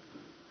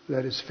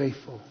that is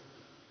faithful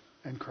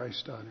and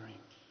Christ-honoring.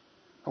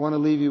 I want to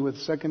leave you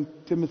with 2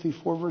 Timothy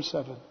 4 verse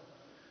 7.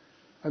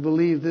 I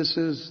believe this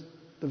is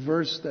the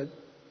verse that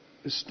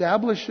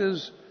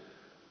establishes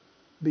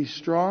be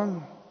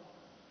strong,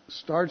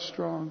 start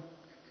strong,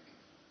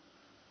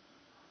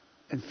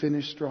 and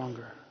finish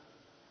stronger.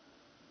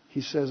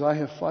 He says, I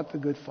have fought the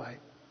good fight.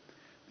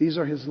 These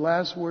are his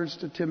last words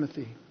to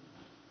Timothy.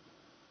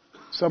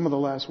 Some of the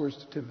last words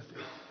to Timothy.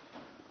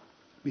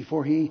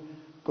 Before he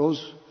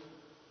goes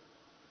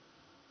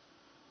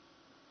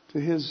to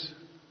his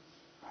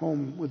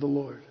home with the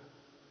Lord.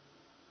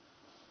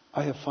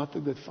 I have fought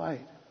the good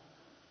fight.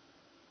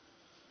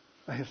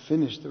 I have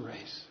finished the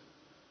race.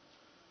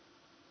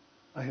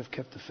 I have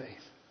kept the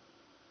faith.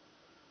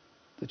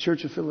 The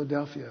Church of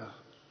Philadelphia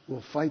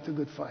will fight the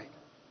good fight.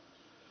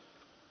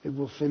 It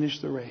will finish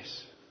the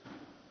race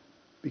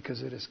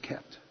because it has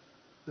kept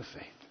the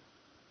faith.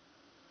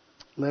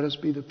 Let us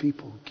be the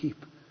people who keep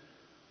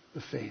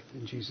the faith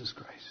in Jesus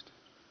Christ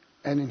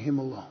and in Him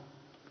alone,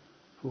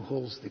 who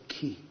holds the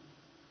key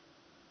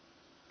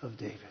of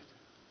David.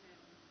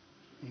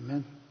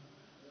 Amen.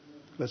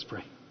 Let's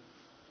pray.